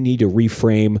 How do you need to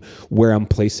reframe where I'm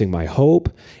placing my hope?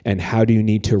 And how do you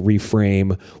need to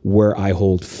reframe where I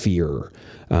hold fear?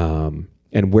 And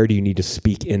where do you need to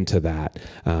speak into that?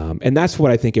 And that's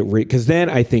what I think because then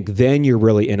I think then you're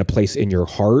really in a place in your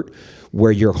heart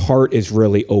where your heart is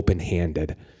really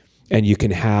open-handed. And you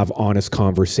can have honest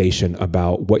conversation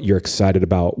about what you're excited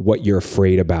about, what you're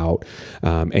afraid about,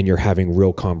 and you're having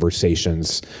real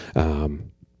conversations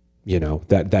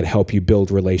that help you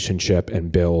build relationship and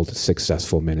build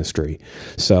successful ministry.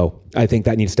 So I think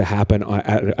that needs to happen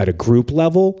at a group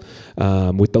level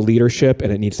with the leadership,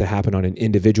 and it needs to happen on an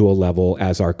individual level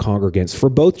as our congregants for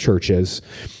both churches,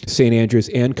 St. Andrews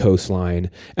and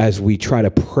Coastline, as we try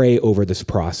to pray over this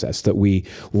process, that we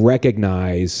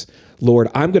recognize, Lord,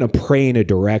 I'm going to pray in a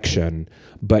direction,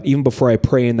 but even before I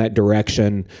pray in that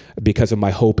direction, because of my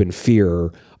hope and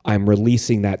fear, I'm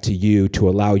releasing that to you to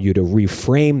allow you to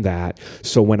reframe that.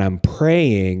 So when I'm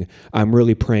praying, I'm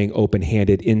really praying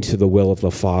open-handed into the will of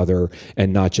the Father,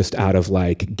 and not just out of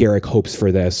like, Garrick hopes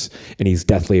for this and he's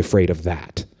deathly afraid of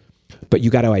that. But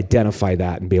you got to identify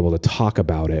that and be able to talk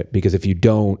about it, because if you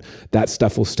don't, that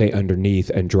stuff will stay underneath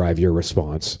and drive your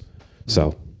response.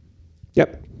 So,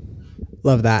 yep.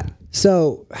 Love that.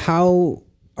 So how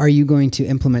are you going to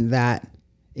implement that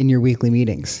in your weekly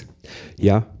meetings?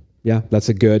 Yeah,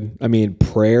 that's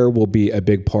prayer will be a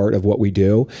big part of what we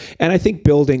do. And I think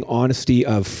building honesty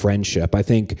of friendship. I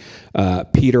think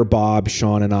Peter, Bob,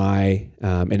 Sean, and I,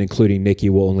 and including Nikki,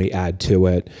 will only add to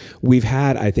it. We've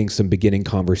had, I think, some beginning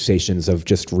conversations of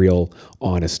just real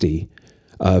honesty.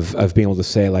 Of being able to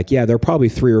say, like, yeah, there are probably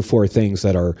 3 or 4 things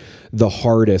that are the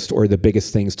hardest or the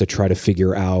biggest things to try to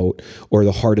figure out, or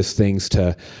the hardest things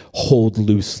to hold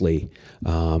loosely.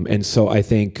 And so I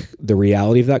think the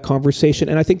reality of that conversation,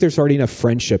 and I think there's already enough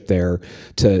friendship there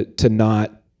to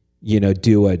not,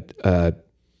 do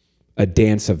a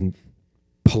dance of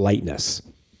politeness.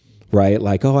 Right?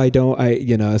 Like,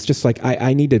 it's just like,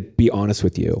 I need to be honest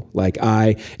with you. Like,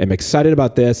 I am excited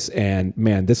about this, and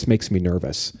man, this makes me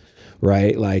nervous.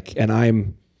 Right? Like, and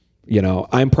I'm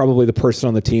probably the person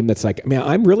on the team that's like, man,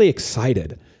 I'm really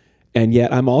excited. And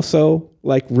yet I'm also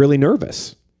like really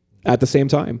nervous at the same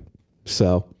time.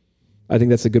 So I think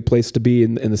that's a good place to be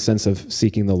in the sense of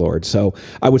seeking the Lord. So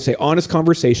I would say honest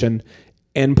conversation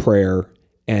and prayer,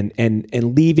 and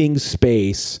leaving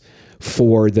space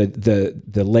for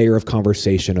the layer of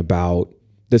conversation about,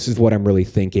 this is what I'm really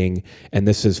thinking, and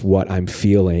this is what I'm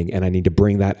feeling, and I need to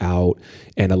bring that out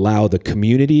and allow the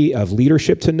community of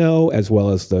leadership to know, as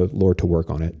well as the Lord to work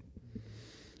on it.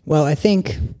 Well, I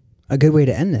think a good way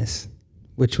to end this,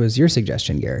 which was your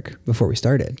suggestion, Garrick, before we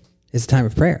started, is a time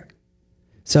of prayer.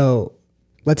 So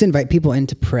let's invite people in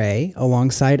to pray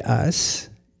alongside us.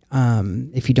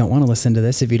 If you don't want to listen to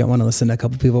this, if you don't want to listen to a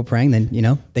couple people praying, then,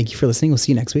 thank you for listening. We'll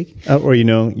see you next week. Or,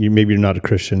 maybe you're not a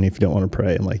Christian if you don't want to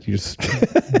pray, and like, you just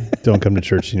don't come to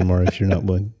church anymore if you're not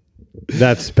willing.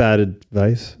 That's bad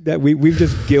advice. That we've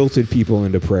just guilted people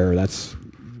into prayer.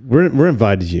 We're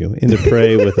invited you in to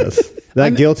pray with us.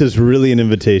 That guilt is really an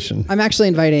invitation. I'm actually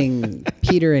inviting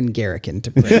Peter and Garrick in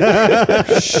to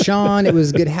pray. Sean, it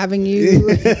was good having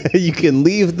you. You can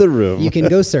leave the room. You can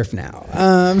go surf now.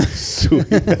 Sweet.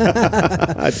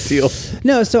 Deal.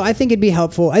 No, so I think it'd be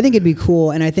helpful. I think it'd be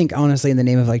cool. And I think, honestly, in the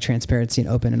name of like transparency and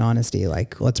open and honesty,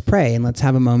 like, let's pray and let's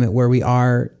have a moment where we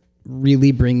are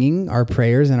really bringing our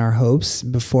prayers and our hopes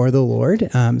before the Lord.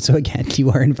 So again,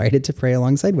 you are invited to pray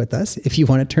alongside with us. If you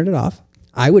want to turn it off,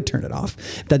 I would turn it off.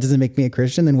 If that doesn't make me a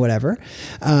Christian, then whatever.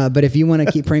 But if you want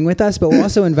to keep praying with us, but we'll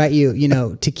also invite you,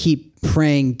 to keep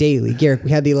praying daily. Garrick, we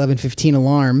had the 11:15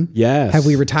 alarm. Yes. Have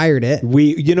we retired it?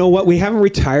 You know what? We haven't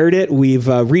retired it. We've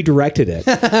redirected it.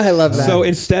 I love that. So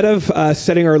instead of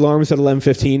setting our alarms at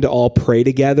 11:15 to all pray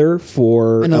together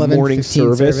for An a morning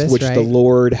 11:15 service, which right? the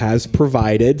Lord has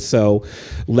provided. So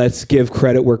let's give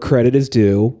credit where credit is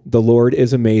due. The Lord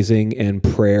is amazing and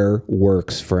prayer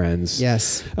works, friends.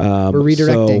 Yes. We're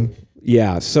redirecting.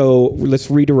 So let's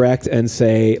redirect and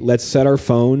say, let's set our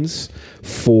phones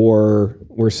for,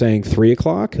 we're saying 3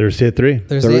 o'clock? Thursday at 3.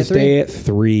 Thursday at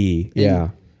 3. Yeah.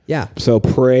 Yeah. So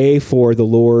pray for the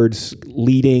Lord's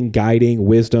leading, guiding,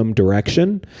 wisdom,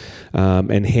 direction,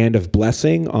 and hand of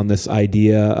blessing on this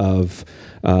idea of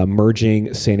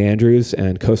merging St. Andrews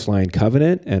and Coastline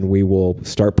Covenant. And we will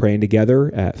start praying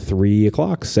together at 3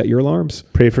 o'clock. Set your alarms.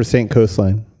 Pray for St.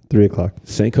 Coastline, 3 o'clock.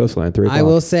 St. Coastline, 3 o'clock. I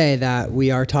will say that we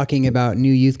are talking about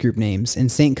new youth group names, and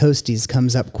St. Coasties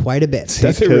comes up quite a bit.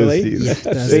 Does it really? Coasties. Yeah, it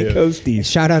does. St. Coasties.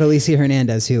 Shout out Alicia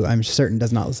Hernandez, who I'm certain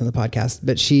does not listen to the podcast,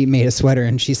 but she made a sweater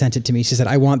and she sent it to me. She said,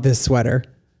 I want this sweater.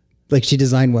 Like she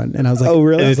designed one. And I was like, Oh,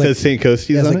 really? I And was it like, says St.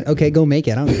 Coasties I was on like, it? okay, go make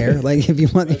it. I don't care. Like if you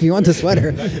want the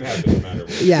sweater.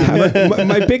 Yeah.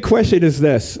 my big question is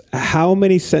this. How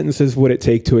many sentences would it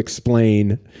take to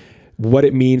explain what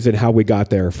it means and how we got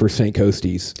there for St.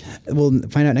 Coasties? We'll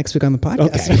find out next week on the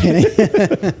podcast.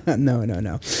 Okay.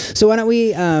 No. So why don't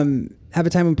we have a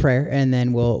time of prayer and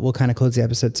then we'll kind of close the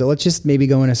episode. So let's just maybe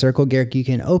go in a circle. Garrick, you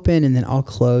can open and then I'll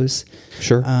close.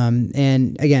 Sure.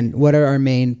 And again, what are our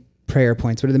main prayer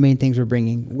points? What are the main things we're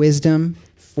bringing? Wisdom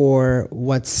for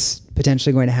what's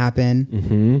potentially going to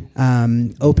happen.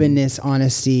 Openness,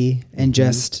 honesty, and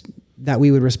just that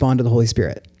we would respond to the Holy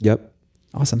Spirit. Yep.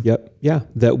 Awesome. Yep. Yeah.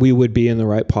 That we would be in the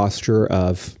right posture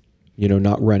of,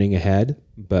 not running ahead,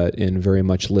 but in very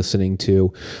much listening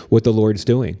to what the Lord's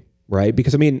doing. Right.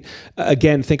 Because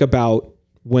again, think about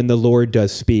when the Lord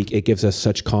does speak, it gives us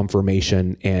such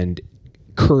confirmation and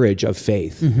courage of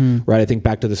faith. Right. I think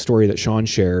back to the story that Sean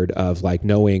shared of like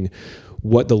knowing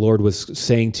what the Lord was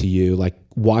saying to you, like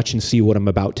watch and see what I'm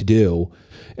about to do,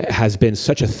 has been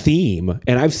such a theme.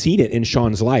 And I've seen it in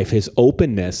Sean's life. His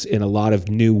openness in a lot of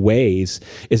new ways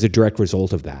is a direct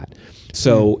result of that.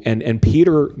 So, and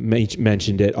Peter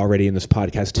mentioned it already in this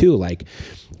podcast too. Like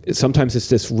sometimes it's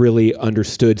this really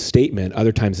understood statement.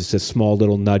 Other times it's this small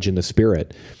little nudge in the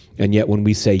spirit. And yet when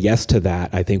we say yes to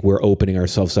that, I think we're opening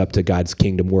ourselves up to God's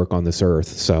kingdom work on this earth.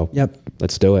 So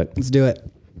let's do it. Let's do it.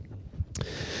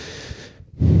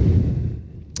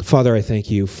 Father, I thank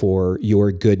you for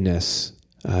your goodness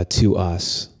to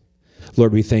us.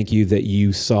 Lord, we thank you that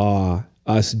you saw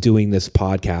us doing this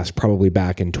podcast probably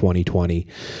back in 2020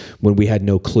 when we had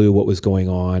no clue what was going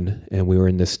on and we were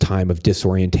in this time of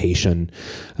disorientation,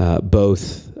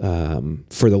 both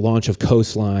for the launch of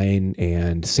Coastline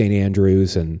and St.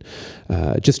 Andrews and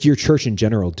just your church in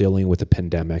general dealing with the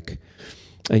pandemic.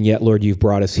 And yet, Lord, you've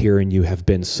brought us here and you have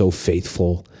been so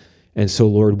faithful. And so,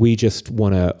 Lord, we just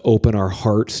want to open our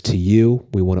hearts to you.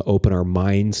 We want to open our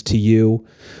minds to you.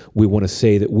 We want to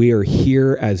say that we are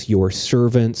here as your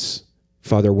servants.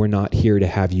 Father, we're not here to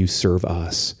have you serve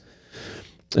us.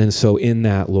 And so in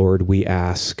that, Lord, we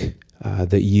ask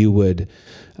that you would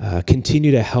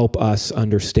continue to help us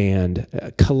understand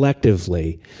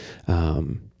collectively,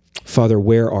 Father,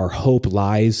 where our hope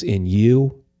lies in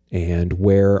you and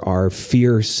where our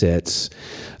fear sits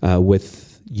with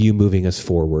you moving us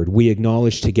forward. We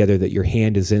acknowledge together that your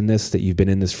hand is in this, that you've been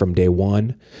in this from day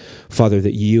one. Father,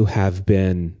 that you have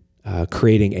been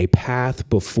creating a path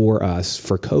before us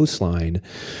for Coastline,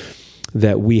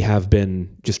 that we have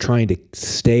been just trying to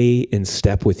stay in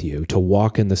step with you, to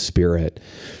walk in the Spirit.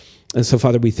 And so,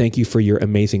 Father, we thank you for your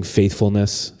amazing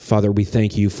faithfulness. Father, we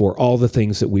thank you for all the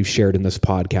things that we've shared in this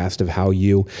podcast of how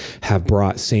you have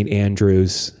brought St.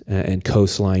 Andrews and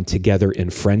Coastline together in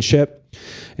friendship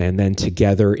and then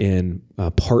together in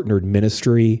partnered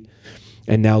ministry.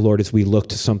 And now, Lord, as we look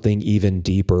to something even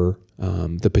deeper,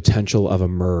 the potential of a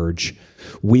merge,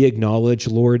 we acknowledge,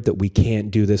 Lord, that we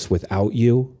can't do this without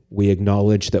you. We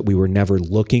acknowledge that we were never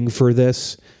looking for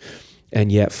this. And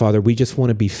yet, Father, we just want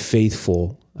to be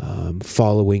faithful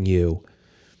following you.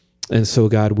 And so,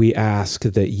 God, we ask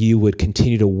that you would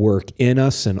continue to work in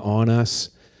us and on us,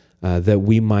 that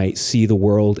we might see the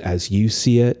world as you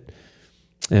see it.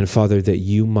 And Father, that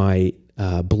you might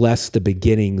bless the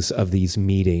beginnings of these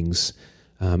meetings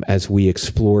as we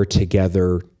explore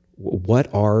together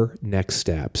what are next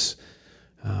steps.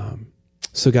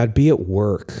 So God, be at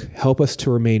work. Help us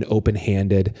to remain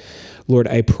open-handed. Lord,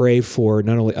 I pray for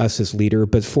not only us as leader,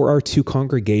 but for our two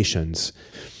congregations.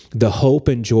 the hope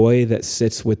and joy that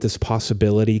sits with this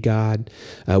possibility, God.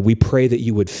 We pray that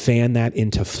you would fan that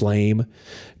into flame.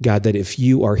 God, that if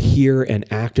you are here and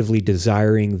actively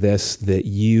desiring this, that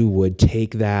you would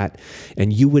take that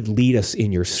and you would lead us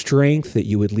in your strength, that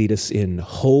you would lead us in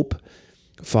hope,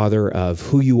 Father, of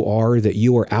who you are, that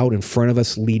you are out in front of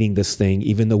us leading this thing,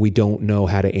 even though we don't know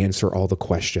how to answer all the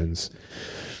questions.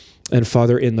 And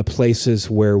Father, in the places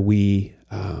where we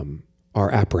are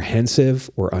apprehensive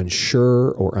or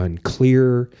unsure or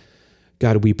unclear,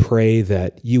 God, we pray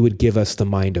that you would give us the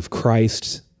mind of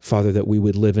Christ, Father, that we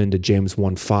would live into James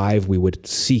 1:5. We would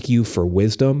seek you for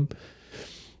wisdom.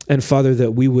 And Father,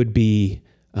 that we would be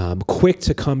quick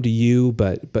to come to you,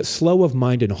 but slow of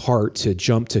mind and heart to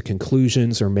jump to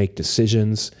conclusions or make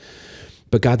decisions.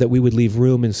 But God, that we would leave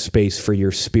room and space for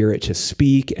your Spirit to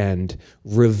speak and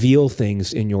reveal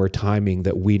things in your timing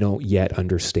that we don't yet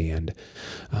understand.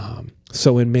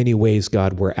 So in many ways,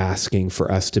 God, we're asking for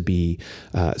us to be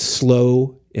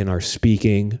slow in our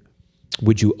speaking.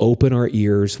 Would you open our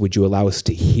ears? Would you allow us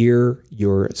to hear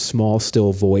your small,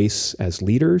 still voice as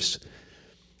leaders?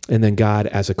 And then, God,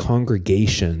 as a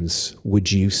congregations,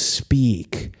 would you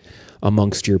speak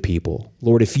amongst your people?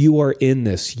 Lord, if you are in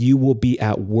this, you will be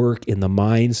at work in the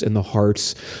minds and the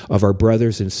hearts of our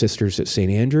brothers and sisters at St.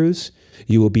 Andrews.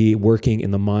 You will be working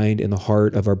in the mind and the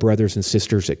heart of our brothers and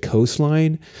sisters at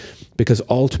Coastline, because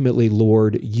ultimately,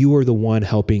 Lord, you are the one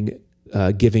helping,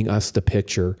 giving us the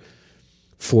picture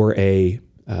for a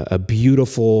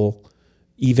beautiful,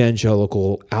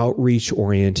 evangelical,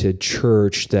 outreach-oriented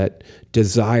church that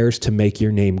desires to make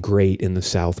your name great in the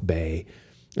South Bay.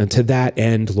 And to that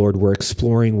end, Lord, we're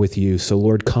exploring with you. So,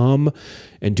 Lord, come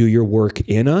and do your work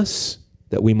in us,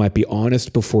 that we might be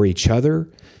honest before each other,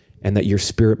 and that your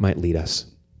Spirit might lead us.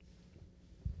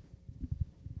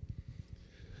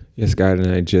 Yes, God,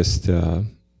 and I just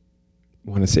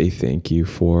want to say thank you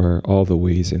for all the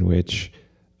ways in which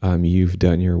you've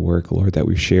done your work, Lord, that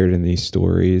we've shared in these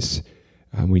stories.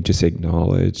 We just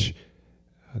acknowledge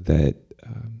that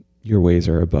your ways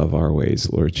are above our ways,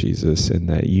 Lord Jesus, and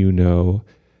that you know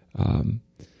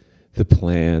the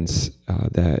plans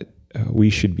that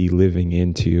we should be living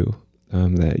into,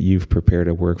 that you've prepared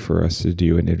a work for us to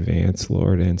do in advance,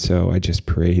 Lord. And so I just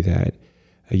pray that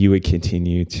you would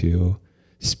continue to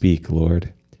speak,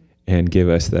 Lord, and give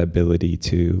us the ability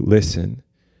to listen.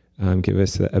 Give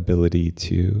us the ability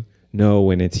to know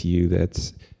when it's you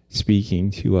that's speaking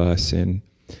to us, and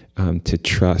to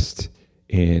trust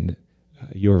in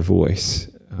your voice,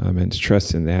 and to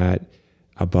trust in that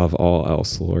above all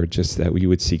else, Lord, just that we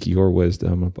would seek your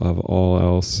wisdom above all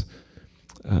else.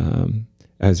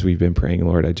 As we've been praying,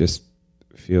 Lord, I just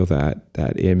feel that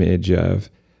image of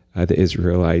the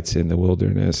Israelites in the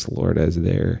wilderness, Lord, as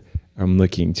they're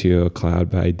looking to a cloud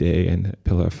by day and a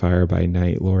pillar of fire by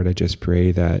night. Lord, I just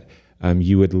pray that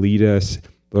you would lead us,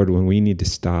 Lord, when we need to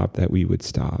stop, that we would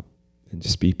stop and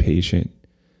just be patient,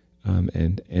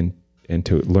 and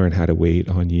to learn how to wait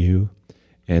on you.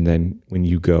 And then when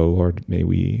you go, Lord, may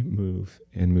we move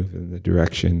in the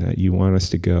direction that you want us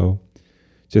to go.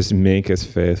 Just make us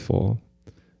faithful.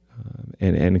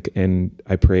 And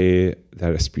I pray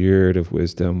that a spirit of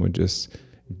wisdom would just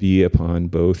be upon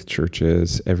both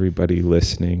churches, everybody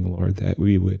listening, Lord, that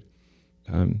we would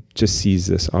just seize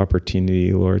this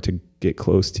opportunity, Lord, to get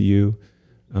close to you,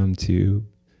 to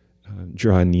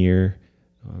draw near,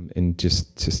 and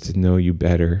just to know you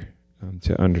better,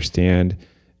 to understand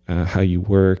how you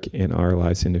work in our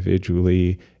lives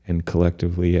individually and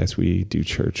collectively as we do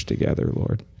church together,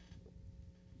 Lord.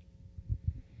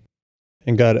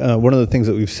 And God, one of the things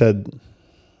that we've said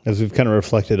as we've kind of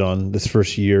reflected on this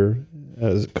first year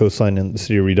as Coastline in the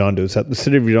city of Redondo is that the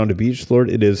city of Redondo Beach, Lord,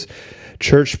 it is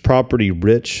church property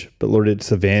rich, but Lord,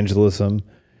 it's evangelism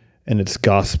and it's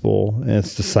gospel and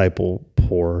it's disciple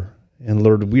poor. And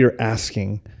Lord, we are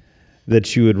asking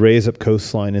that you would raise up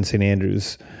Coastline in St.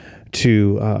 Andrews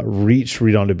to reach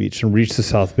Redondo Beach and reach the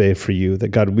South Bay for you, that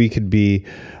God, we could be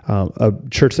a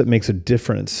church that makes a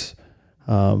difference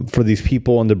for these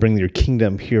people and to bring your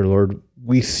kingdom here, Lord.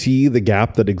 We see the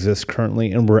gap that exists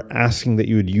currently, and we're asking that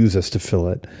you would use us to fill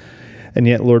it. And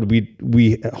yet, Lord,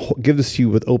 we give this to you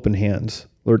with open hands.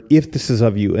 Lord, if this is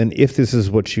of you and if this is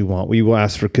what you want, we will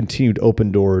ask for continued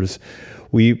open doors.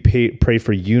 We pray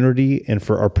for unity and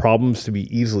for our problems to be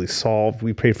easily solved.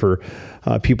 We pray for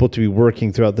people to be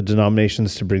working throughout the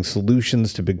denominations to bring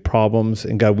solutions to big problems.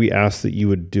 And God, we ask that you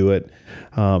would do it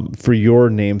for your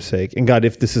name's sake. And God,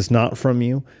 if this is not from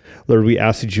you, Lord, we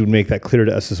ask that you would make that clear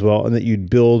to us as well, and that you'd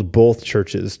build both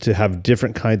churches to have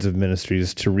different kinds of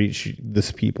ministries to reach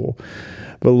this people.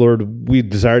 But Lord, we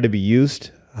desire to be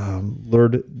used.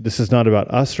 Lord, this is not about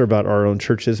us or about our own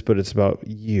churches, but it's about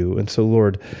you. And so,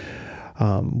 Lord,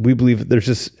 we believe that there's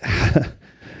just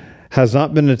has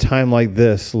not been a time like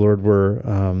this, Lord,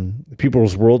 where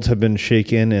people's worlds have been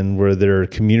shaken and where their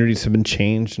communities have been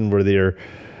changed and where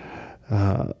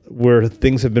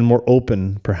things have been more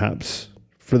open, perhaps,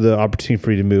 for the opportunity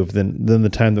for you to move than the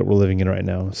time that we're living in right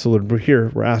now. So, Lord, we're here.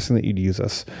 We're asking that you'd use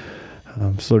us.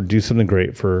 So, Lord, do something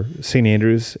great for St.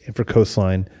 Andrews and for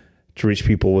Coastline to reach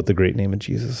people with the great name of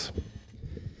Jesus.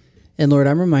 And Lord,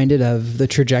 I'm reminded of the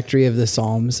trajectory of the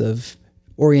Psalms of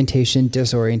orientation,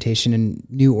 disorientation, and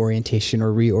new orientation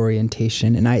or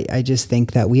reorientation. And I just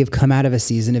think that we have come out of a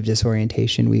season of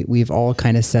disorientation. We've all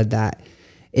kind of said that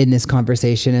in this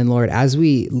conversation. And Lord, as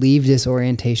we leave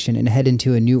disorientation and head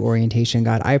into a new orientation,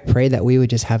 God, I pray that we would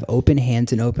just have open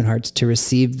hands and open hearts to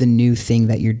receive the new thing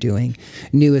that you're doing.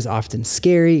 New is often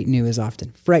scary. New is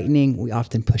often frightening. We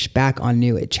often push back on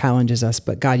new. It challenges us.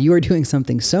 But God, you are doing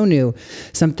something so new,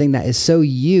 something that is so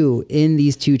you in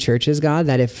these two churches, God,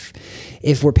 that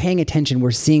if we're paying attention,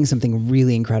 we're seeing something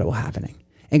really incredible happening.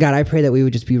 And God, I pray that we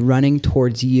would just be running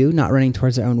towards you, not running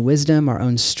towards our own wisdom, our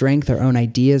own strength, our own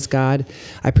ideas, God.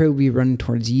 I pray we'd be running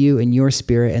towards you and your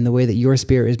spirit and the way that your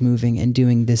spirit is moving and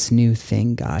doing this new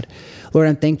thing, God. Lord,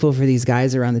 I'm thankful for these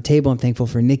guys around the table. I'm thankful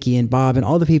for Nikki and Bob and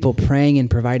all the people praying and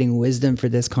providing wisdom for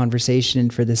this conversation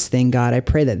and for this thing, God. I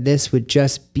pray that this would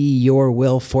just be your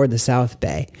will for the South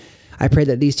Bay. I pray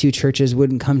that these two churches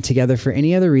wouldn't come together for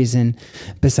any other reason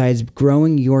besides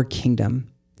growing your kingdom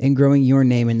and growing your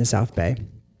name in the South Bay.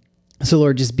 So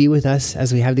Lord, just be with us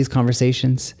as we have these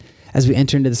conversations, as we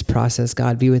enter into this process.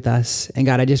 God, be with us. And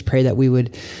God, I just pray that we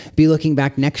would be looking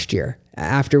back next year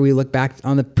after we look back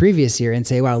on the previous year and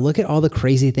say, wow, look at all the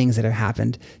crazy things that have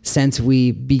happened since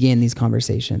we began these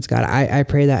conversations. God, I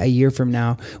pray that a year from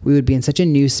now, we would be in such a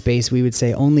new space, we would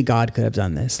say only God could have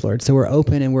done this, Lord. So we're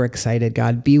open and we're excited.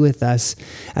 God, be with us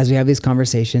as we have these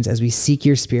conversations, as we seek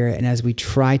your spirit, and as we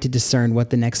try to discern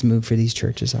what the next move for these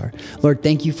churches are. Lord,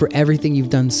 thank you for everything you've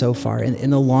done so far in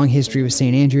the long history of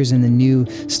St. Andrews and the new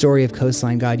story of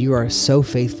Coastline. God, you are so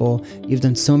faithful. You've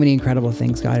done so many incredible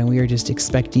things, God, and we are just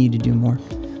expecting you to do more.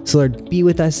 So Lord, be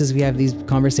with us as we have these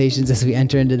conversations, as we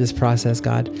enter into this process,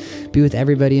 God. Be with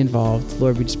everybody involved.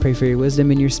 Lord, we just pray for your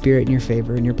wisdom and your spirit and your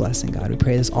favor and your blessing, God. We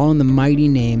pray this all in the mighty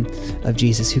name of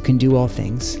Jesus, who can do all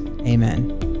things.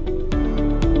 Amen.